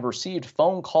 allege they have received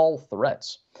phone call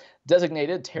threats.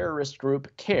 Designated terrorist group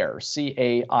CAIR,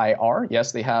 C-A-I-R.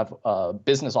 Yes, they have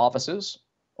business offices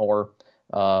or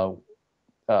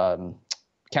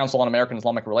Council on American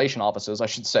Islamic Relation offices, I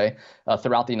should say,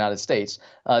 throughout the United States,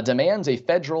 demands a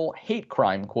federal hate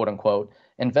crime, quote unquote,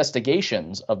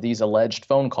 investigations of these alleged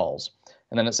phone calls.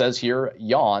 And then it says here,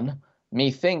 yawn,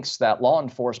 methinks that law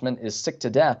enforcement is sick to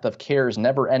death of CAIR's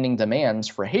never-ending demands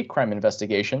for hate crime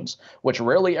investigations, which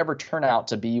rarely ever turn out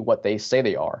to be what they say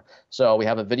they are. So we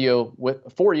have a video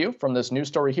for you from this news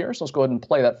story here, so let's go ahead and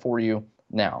play that for you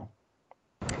now.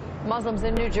 Muslims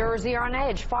in New Jersey are on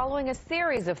edge following a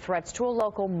series of threats to a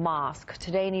local mosque.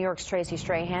 Today, New York's Tracy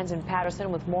Strahan's in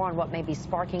Patterson with more on what may be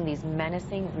sparking these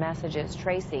menacing messages.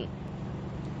 Tracy.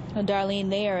 Well, Darlene,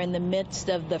 they are in the midst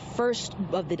of the first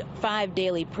of the 5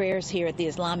 daily prayers here at the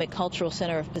Islamic Cultural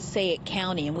Center of Passaic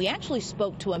County. And we actually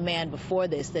spoke to a man before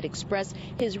this that expressed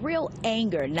his real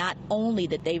anger, not only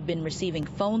that they've been receiving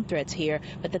phone threats here,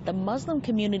 but that the Muslim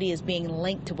community is being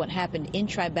linked to what happened in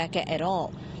Tribeca at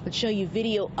all. Let's show you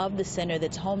video of the center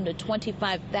that's home to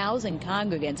 25,000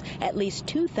 congregants, at least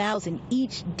 2,000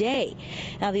 each day.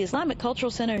 Now, the Islamic Cultural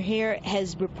Center here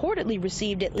has reportedly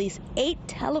received at least 8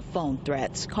 telephone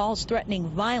threats, calls threatening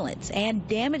violence and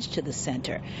damage to the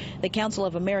center. The Council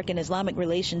of American Islamic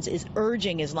Relations is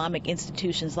urging Islamic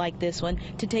institutions like this one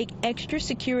to take extra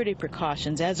security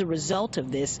precautions as a result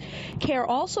of this. CAIR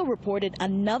also reported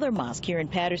another mosque here in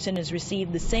Patterson has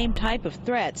received the same type of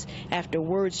threats after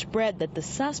word spread that the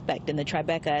suspect in the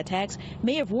Tribeca attacks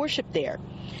may have worshipped there.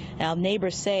 Now,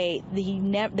 neighbors say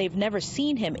they've never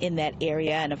seen him in that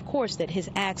area, and of course that his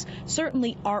acts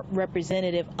certainly aren't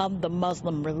representative of the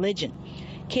Muslim religion.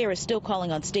 CAIR is still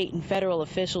calling on state and federal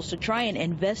officials to try and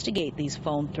investigate these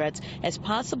phone threats as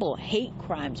possible hate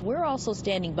crimes. We're also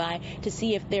standing by to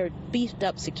see if they're beefed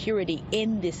up security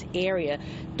in this area.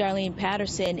 Darlene,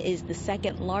 Patterson is the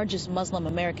second largest Muslim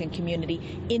American community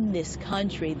in this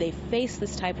country. They've faced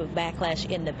this type of backlash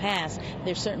in the past.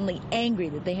 They're certainly angry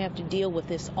that they have to deal with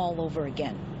this all over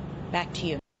again. Back to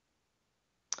you.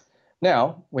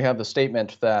 Now, we have the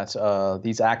statement that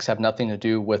these acts have nothing to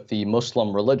do with the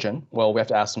Muslim religion. Well, we have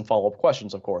to ask some follow-up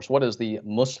questions, of course. What is the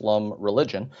Muslim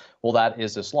religion? Well, that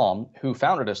is Islam. Who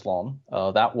founded Islam?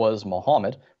 That was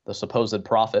Muhammad, the supposed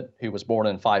prophet, who was born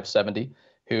in 570,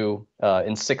 who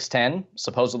in 610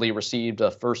 supposedly received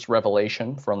a first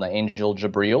revelation from the angel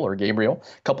Gabriel.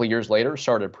 A couple of years later,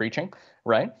 started preaching,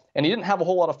 right? And he didn't have a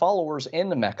whole lot of followers in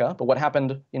Mecca, but what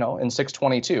happened, in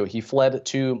 622? He fled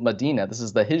to Medina. This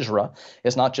is the Hijra.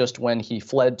 It's not just when he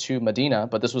fled to Medina,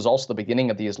 but this was also the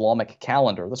beginning of the Islamic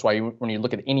calendar. That's why when you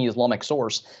look at any Islamic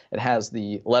source, it has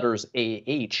the letters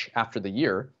AH after the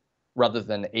year. rather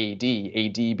than AD,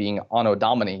 AD being Anno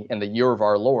Domini in the year of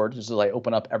our Lord, just as I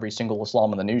open up every single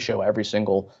Islam in the News show every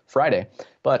single Friday.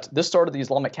 But this started the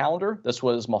Islamic calendar. This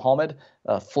was Muhammad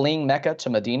fleeing Mecca to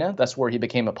Medina. That's where he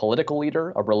became a political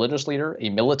leader, a religious leader, a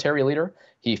military leader.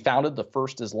 He founded the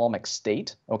first Islamic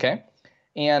state, okay?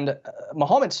 And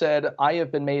Muhammad said, I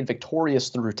have been made victorious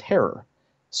through terror.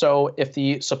 So if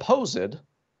the supposed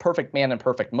perfect man and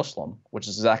perfect Muslim, which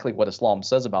is exactly what Islam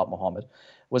says about Muhammad,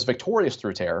 was victorious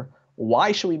through terror,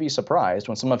 why should we be surprised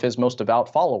when some of his most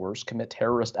devout followers commit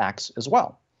terrorist acts as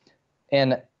well?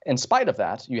 And in spite of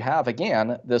that, you have,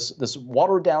 again, this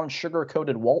watered-down,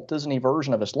 sugar-coated Walt Disney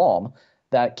version of Islam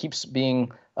that keeps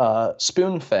being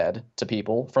spoon-fed to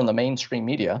people from the mainstream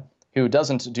media who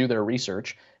doesn't do their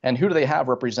research. And who do they have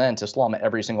represent Islam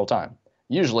every single time?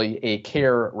 Usually a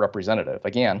CARE representative,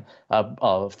 again,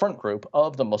 a front group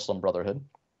of the Muslim Brotherhood,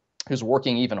 who's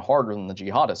working even harder than the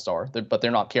jihadists are, but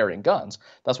they're not carrying guns.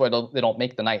 That's why they don't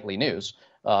make the nightly news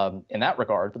in that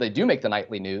regard. But they do make the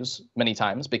nightly news many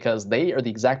times because they are the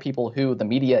exact people who the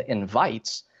media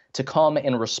invites to come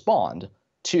and respond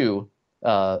to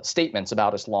statements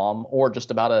about Islam or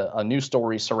just about a news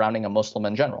story surrounding a Muslim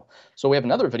in general. So we have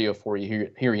another video for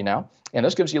you here now, and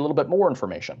this gives you a little bit more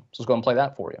information. So let's go and play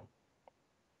that for you.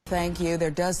 Thank you.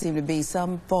 There does seem to be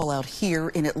some fallout here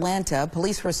in Atlanta.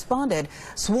 Police responded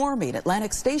swarming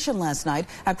Atlantic Station last night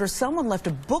after someone left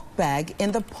a book bag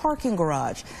in the parking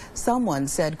garage. Someone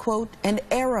said, quote, an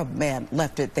Arab man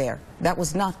left it there. That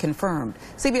was not confirmed.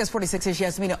 CBS 46's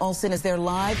Yasmina Olsen is there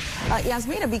live.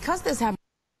 Yasmina, because this happened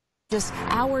just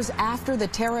hours after the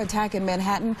terror attack in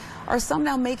Manhattan, are some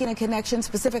now making a connection,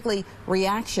 specifically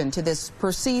reaction to this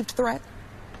perceived threat?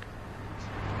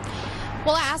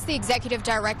 Well, I asked the executive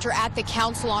director at the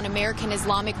Council on American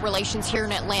Islamic Relations here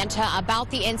in Atlanta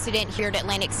about the incident here at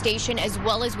Atlantic Station, as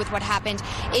well as with what happened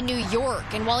in New York.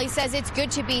 And while he says it's good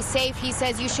to be safe, he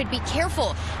says you should be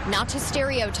careful not to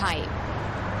stereotype.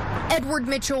 Edward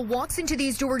Mitchell walks into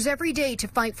these doors every day to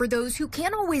fight for those who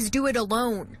can't always do it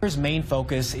alone. His main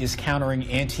focus is countering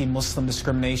anti-Muslim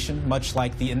discrimination, much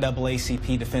like the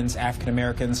NAACP defends African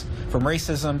Americans from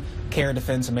racism, CARE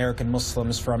defends American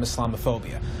Muslims from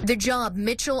Islamophobia. The job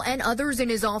Mitchell and others in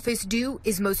his office do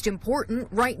is most important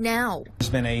right now. There's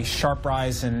been a sharp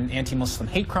rise in anti-Muslim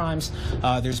hate crimes.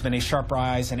 There's been a sharp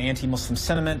rise in anti-Muslim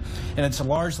sentiment, and it's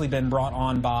largely been brought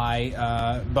on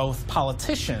by both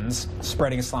politicians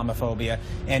spreading Islamophobia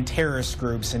and terrorist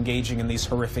groups engaging in these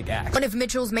horrific acts. One of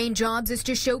Mitchell's main jobs is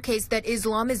to showcase that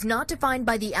Islam is not defined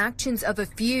by the actions of a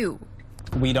few.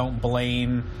 We don't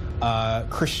blame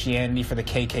Christianity for the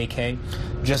KKK,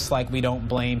 just like we don't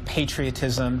blame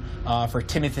patriotism for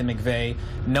Timothy McVeigh.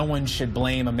 No one should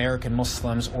blame American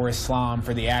Muslims or Islam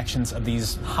for the actions of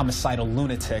these homicidal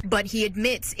lunatics. But he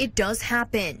admits it does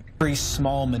happen. A very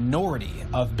small minority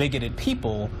of bigoted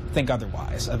people think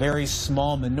otherwise. A very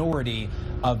small minority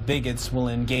of bigots will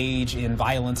engage in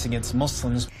violence against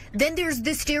Muslims. Then there's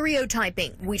the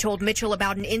stereotyping. We told Mitchell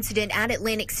about an incident at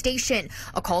Atlantic Station,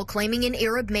 a call claiming an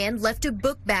Arab man left a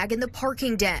book bag in the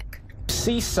parking deck.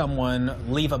 See someone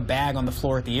leave a bag on the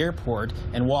floor at the airport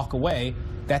and walk away,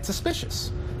 that's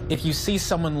suspicious. If you see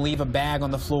someone leave a bag on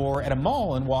the floor at a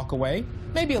mall and walk away,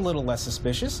 maybe a little less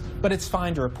suspicious, but it's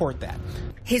fine to report that.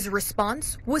 His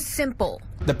response was simple.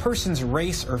 The person's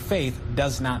race or faith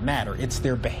does not matter. It's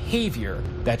their behavior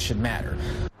that should matter.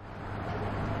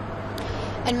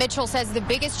 And Mitchell says the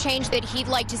biggest change that he'd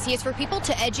like to see is for people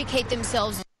to educate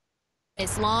themselves in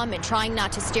Islam and trying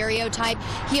not to stereotype.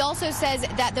 He also says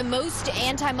that the most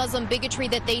anti-Muslim bigotry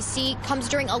that they see comes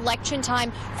during election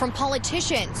time from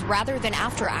politicians rather than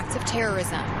after acts of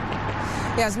terrorism.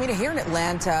 Yasmina, here in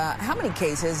Atlanta, how many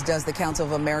cases does the Council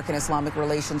of American Islamic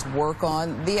Relations work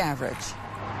on, the average?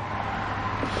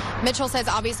 Mitchell says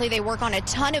obviously they work on a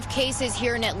ton of cases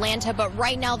here in Atlanta, but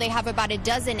right now they have about a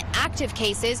dozen active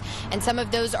cases, and some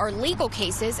of those are legal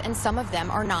cases and some of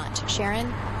them are not. Sharon?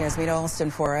 Yasmina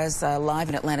Olsen for us, live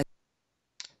in Atlanta.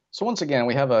 So once again,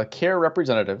 we have a CARE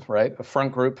representative, right, a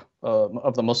front group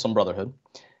of the Muslim Brotherhood,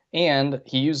 and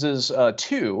he uses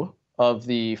two of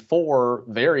the four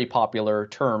very popular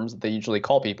terms that they usually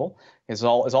call people. It's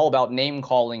all about name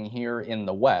calling here in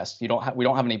the West. We don't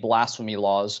have any blasphemy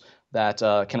laws that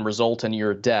can result in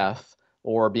your death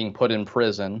or being put in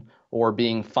prison or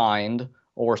being fined,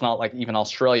 or it's not like even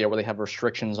Australia where they have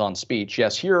restrictions on speech.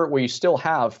 Yes, here where you still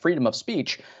have freedom of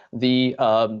speech, the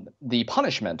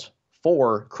punishment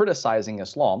for criticizing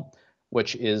Islam,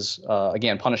 which is,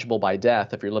 again, punishable by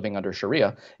death if you're living under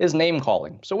Sharia, is name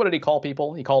calling. So what did he call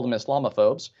people? He called them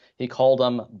Islamophobes. He called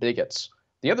them bigots.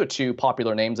 The other two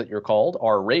popular names that you're called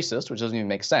are racist, which doesn't even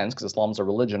make sense because Islam's a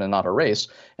religion and not a race.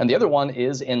 And the other one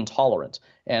is intolerant.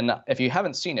 And if you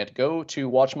haven't seen it, go to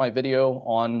watch my video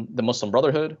on the Muslim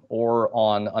Brotherhood or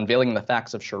on unveiling the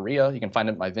facts of Sharia. You can find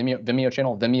it at my Vimeo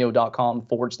channel,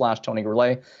 vimeo.com/Tony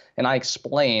Gourlay. And I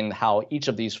explained how each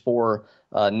of these four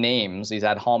names, these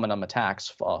ad hominem attacks,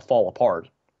 fall apart.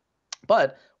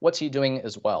 But what's he doing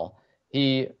as well?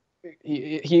 He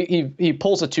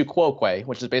pulls a tu quoque,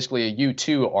 which is basically a you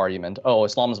too argument. Oh,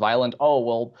 Islam is violent. Oh,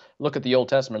 well, look at the Old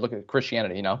Testament, look at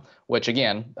Christianity, you know, which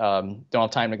again, don't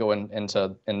have time to go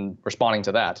into responding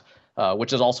to that,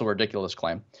 which is also a ridiculous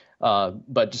claim.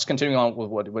 But just continuing on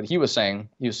with what he was saying,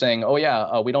 oh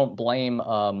yeah, we don't blame,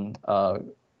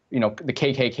 you know, the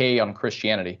KKK on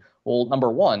Christianity. Well, number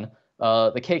one,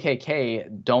 the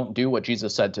KKK don't do what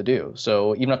Jesus said to do.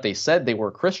 So even if they said they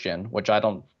were Christian, which I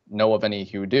don't know of any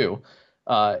who do,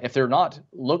 if they're not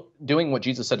doing what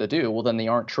Jesus said to do, well, then they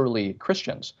aren't truly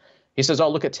Christians. He says, oh,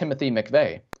 look at Timothy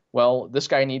McVeigh. Well, this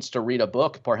guy needs to read a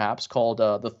book, perhaps, called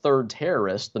The Third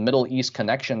Terrorist, the Middle East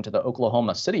Connection to the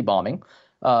Oklahoma City Bombing.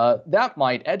 That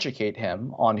might educate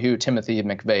him on who Timothy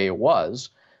McVeigh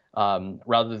was,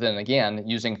 rather than, again,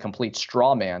 using complete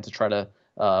straw man to try to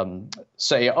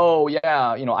say, oh,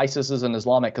 yeah, you know, ISIS isn't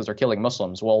Islamic because they're killing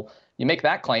Muslims. Well, you make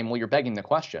that claim, well, you're begging the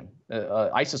question.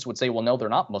 ISIS would say, well, no, they're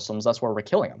not Muslims. That's why we're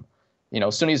killing them. You know,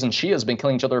 Sunnis and Shias have been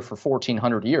killing each other for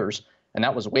 1,400 years, and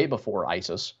that was way before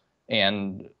ISIS.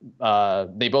 And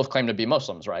they both claim to be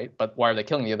Muslims, right? But why are they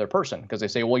killing the other person? Because they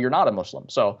say, well, you're not a Muslim.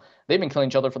 So they've been killing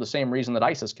each other for the same reason that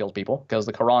ISIS kills people, because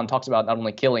the Quran talks about not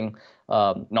only killing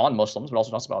non-Muslims, but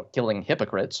also talks about killing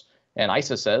hypocrites. And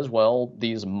ISIS says, well,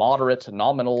 these moderate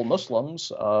nominal Muslims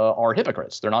are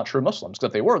hypocrites. They're not true Muslims. Because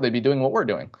if they were, they'd be doing what we're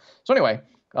doing. So anyway,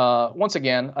 once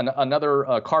again,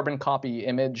 another carbon copy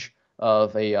image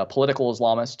of a political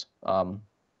Islamist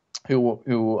who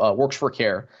works for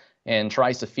CARE and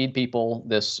tries to feed people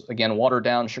this, again,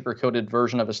 watered-down, sugar-coated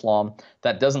version of Islam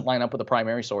that doesn't line up with the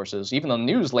primary sources. Even the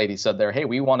news lady said there, hey,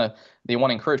 they want to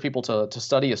encourage people to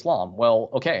study Islam. Well,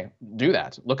 okay, do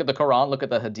that. Look at the Quran, look at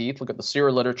the Hadith, look at the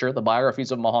Sirah literature, the biographies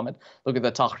of Muhammad, look at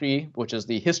the Tahrir, which is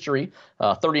the history,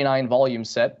 39-volume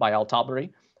set by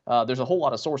Al-Tabari. There's a whole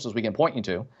lot of sources we can point you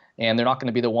to, and they're not going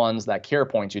to be the ones that CARE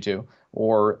points you to,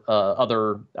 or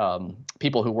other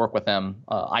people who work with them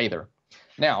either.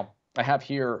 Now, I have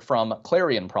here from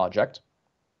Clarion Project.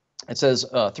 It says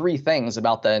 3 things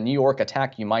about the New York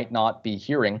attack you might not be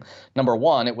hearing. Number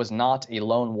 1, it was not a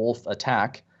lone wolf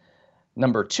attack.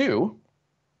 Number 2,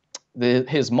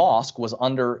 his mosque was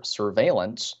under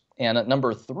surveillance. And at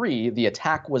number 3, the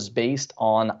attack was based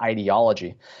on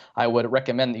ideology. I would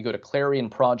recommend that you go to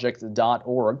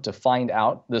clarionproject.org to find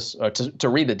out this, to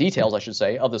read the details, I should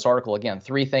say, of this article. Again,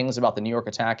 3 things about the New York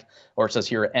attack, or it says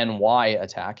here NY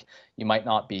attack, you might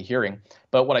not be hearing.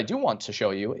 But what I do want to show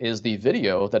you is the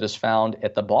video that is found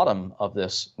at the bottom of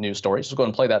this news story. So let's go ahead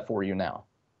and play that for you now.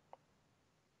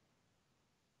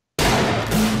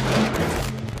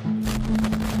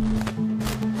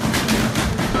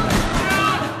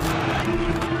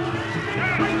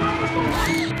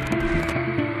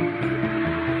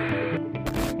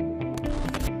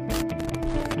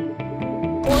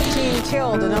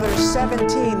 Killed, another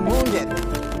 17 wounded.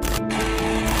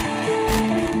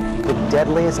 The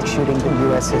deadliest shooting in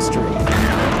U.S. history.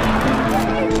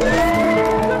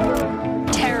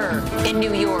 Terror in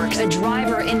New York. A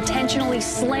driver intentionally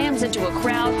slams into a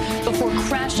crowd before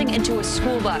crashing into a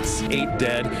school bus. 8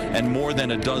 dead and more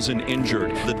than a dozen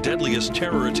injured. The deadliest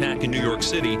terror attack in New York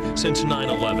City since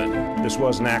 9/11. This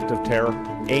was an act of terror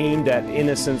aimed at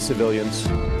innocent civilians.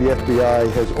 The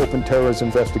FBI has opened terrorism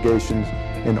investigations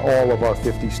in all of our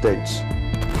 50 states.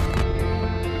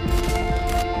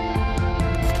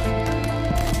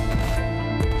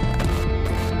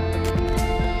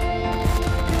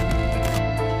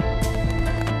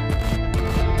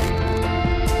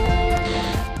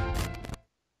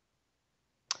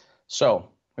 So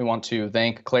we want to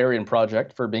thank Clarion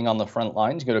Project for being on the front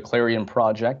lines. Go to Clarion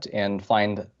Project and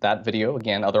find that video.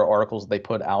 Again, other articles they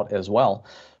put out as well.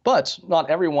 But not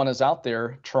everyone is out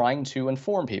there trying to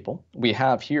inform people. We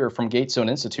have here from Gatestone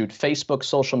Institute, Facebook,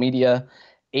 social media,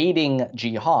 aiding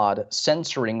jihad,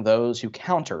 censoring those who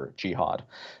counter jihad.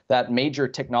 That major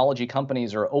technology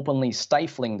companies are openly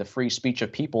stifling the free speech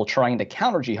of people trying to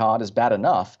counter jihad is bad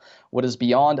enough. What is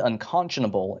beyond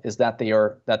unconscionable is that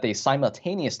they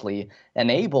simultaneously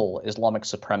enable Islamic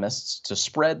supremacists to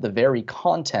spread the very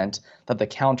content that the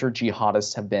counter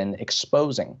jihadists have been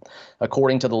exposing.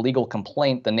 According to the legal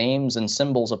complaint, the names and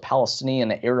symbols of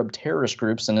Palestinian Arab terrorist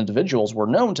groups and individuals were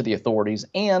known to the authorities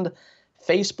and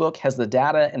Facebook has the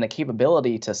data and the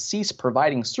capability to cease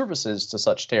providing services to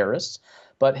such terrorists,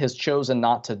 but has chosen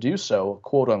not to do so,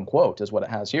 quote unquote, is what it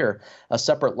has here. A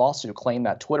separate lawsuit claimed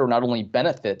that Twitter not only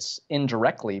benefits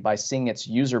indirectly by seeing its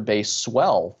user base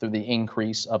swell through the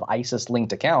increase of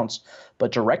ISIS-linked accounts,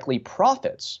 but directly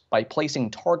profits by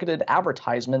placing targeted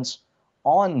advertisements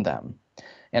on them.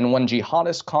 And when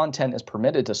jihadist content is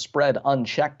permitted to spread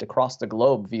unchecked across the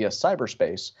globe via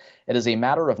cyberspace, it is a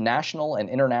matter of national and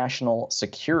international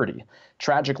security.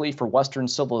 Tragically, for Western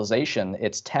civilization,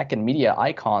 its tech and media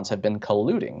icons have been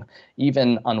colluding,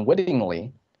 even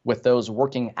unwittingly, with those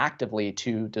working actively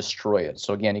to destroy it.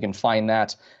 So again, you can find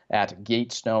that at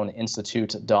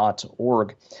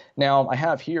gatestoneinstitute.org. Now, I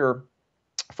have here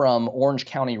from Orange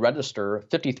County Register,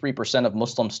 53% of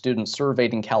Muslim students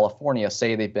surveyed in California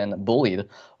say they've been bullied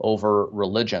over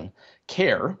religion.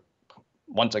 CARE,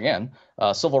 once again,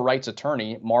 civil rights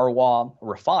attorney Marwa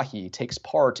Rafahi takes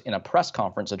part in a press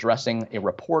conference addressing a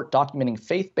report documenting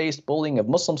faith-based bullying of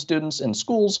Muslim students in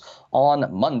schools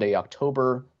on Monday,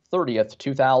 October 30th,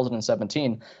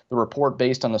 2017. The report,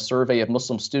 based on a survey of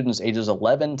Muslim students ages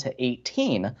 11 to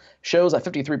 18, shows that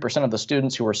 53% of the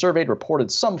students who were surveyed reported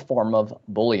some form of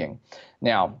bullying.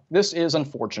 Now, this is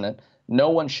unfortunate.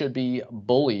 No one should be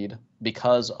bullied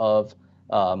because of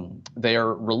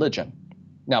their religion.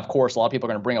 Now, of course, a lot of people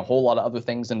are going to bring a whole lot of other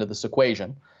things into this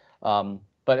equation.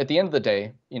 But at the end of the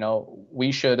day,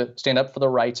 we should stand up for the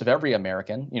rights of every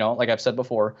American. Like I've said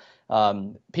before,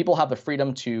 people have the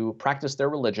freedom to practice their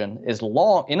religion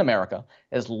in America,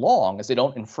 as long as they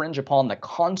don't infringe upon the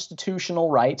constitutional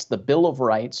rights, the Bill of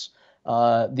Rights,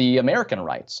 the American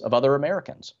rights of other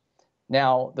Americans.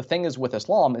 Now, the thing is with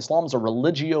Islam is a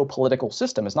religio-political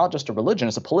system. It's not just a religion,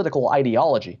 it's a political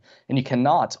ideology. And you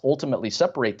cannot ultimately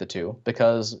separate the two,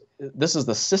 because this is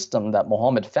the system that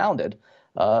Muhammad founded,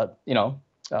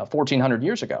 1,400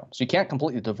 years ago. So you can't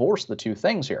completely divorce the two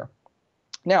things here.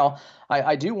 Now,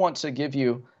 I do want to give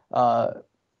you,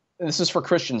 this is for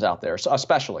Christians out there, so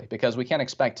especially because we can't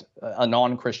expect a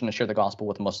non-Christian to share the gospel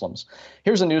with Muslims.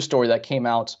 Here's a news story that came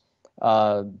out.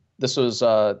 This was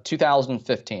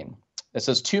 2015. It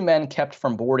says 2 men kept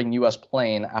from boarding U.S.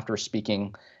 plane after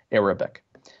speaking Arabic.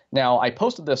 Now, I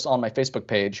posted this on my Facebook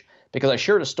page because I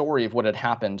shared a story of what had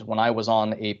happened when I was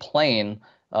on a plane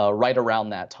right around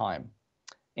that time.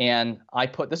 And I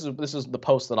put, this is the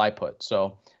post that I put.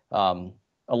 So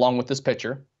along with this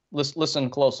picture, listen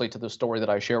closely to the story that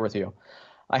I share with you.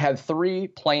 I had 3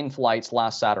 plane flights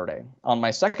last Saturday. On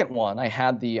my second one, I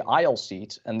had the aisle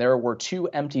seat, and there were 2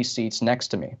 empty seats next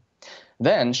to me.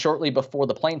 Then, shortly before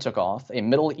the plane took off, a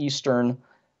Middle Eastern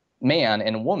man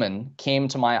and woman came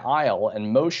to my aisle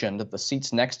and motioned that the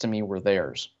seats next to me were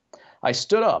theirs. I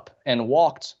stood up and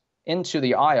walked into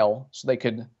the aisle so they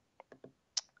could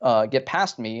get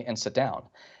past me and sit down.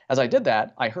 As I did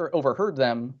that, I overheard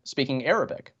them speaking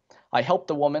Arabic. I helped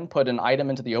the woman put an item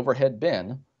into the overhead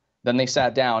bin. Then they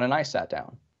sat down and I sat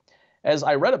down. As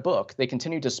I read a book, they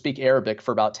continued to speak Arabic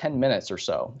for about 10 minutes or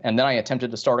so, and then I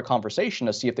attempted to start a conversation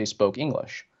to see if they spoke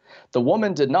English. The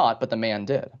woman did not, but the man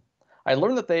did. I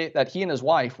learned that he and his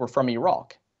wife were from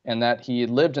Iraq, and that he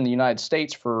had lived in the United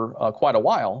States for quite a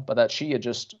while, but that she had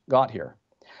just got here.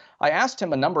 I asked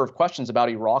him a number of questions about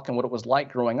Iraq and what it was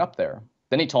like growing up there.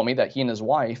 Then he told me that he and his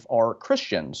wife are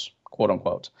Christians, quote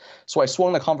unquote. So I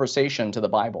swung the conversation to the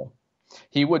Bible.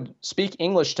 He would speak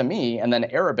English to me and then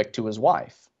Arabic to his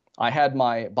wife. I had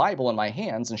my Bible in my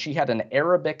hands, and she had an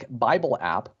Arabic Bible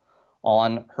app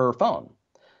on her phone.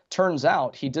 Turns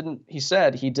out he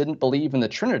said he didn't believe in the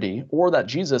Trinity or that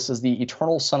Jesus is the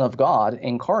eternal Son of God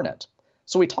incarnate.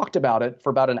 So we talked about it for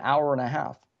about an hour and a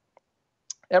half.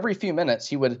 Every few minutes,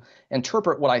 he would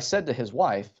interpret what I said to his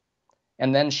wife,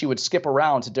 and then she would skip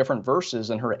around to different verses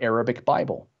in her Arabic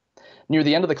Bible. Near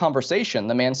the end of the conversation,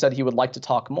 the man said he would like to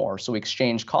talk more, so we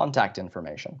exchanged contact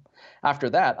information. After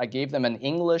that, I gave them an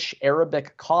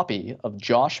English-Arabic copy of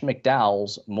Josh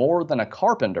McDowell's More Than a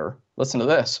Carpenter, listen to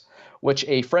this, which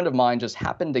a friend of mine just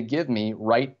happened to give me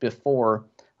right before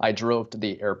I drove to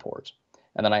the airport.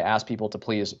 And then I asked people to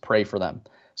please pray for them.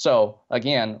 So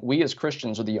again, we as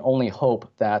Christians are the only hope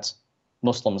that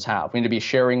Muslims have. We need to be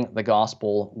sharing the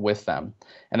gospel with them.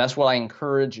 And that's what I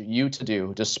encourage you to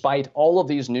do, despite all of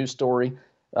these news stories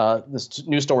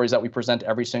that we present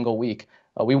every single week.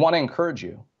 We want to encourage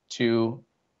you to,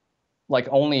 like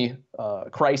only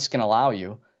Christ can allow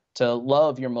you, to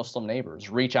love your Muslim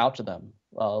neighbors, reach out to them,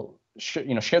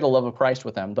 share the love of Christ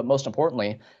with them, but most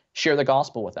importantly, share the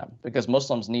gospel with them, because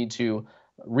Muslims need to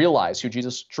realize who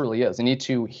Jesus truly is. They need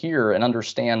to hear and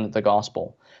understand the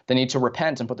gospel. They need to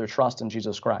repent and put their trust in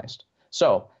Jesus Christ.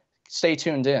 So stay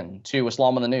tuned in to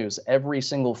Islam on the News every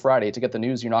single Friday to get the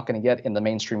news you're not going to get in the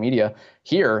mainstream media.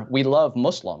 Here, we love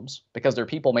Muslims because they're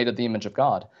people made in the image of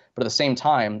God. But at the same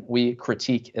time, we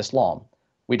critique Islam.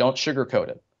 We don't sugarcoat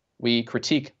it. We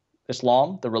critique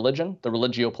Islam, the religion, the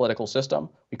religio-political system.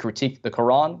 We critique the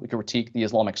Quran. We critique the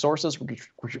Islamic sources. We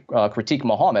critique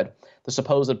Muhammad, the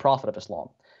supposed prophet of Islam.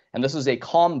 And this is a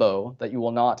combo that you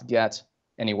will not get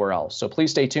anywhere else. So please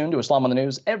stay tuned to Islam on the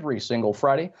News every single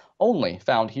Friday, only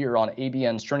found here on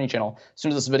ABN's Trinity channel. As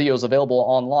soon as this video is available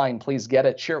online, please get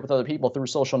it, share it with other people through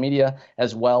social media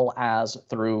as well as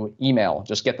through email.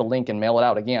 Just get the link and mail it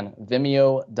out. Again,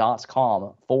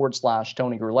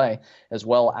 vimeo.com/Tony Goulet, as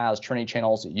well as Trinity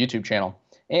channel's YouTube channel.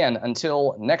 And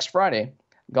until next Friday,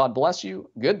 God bless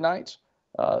you. Good night.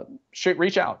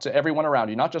 Reach out to everyone around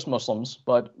you, not just Muslims,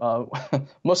 but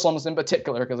Muslims in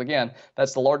particular, because again,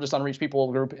 that's the largest unreached people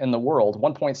group in the world,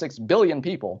 1.6 billion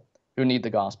people who need the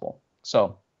gospel.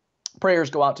 So prayers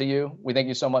go out to you. We thank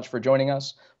you so much for joining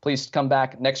us. Please come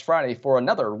back next Friday for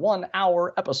another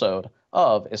 1-hour episode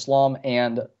of Islam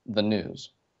and the News.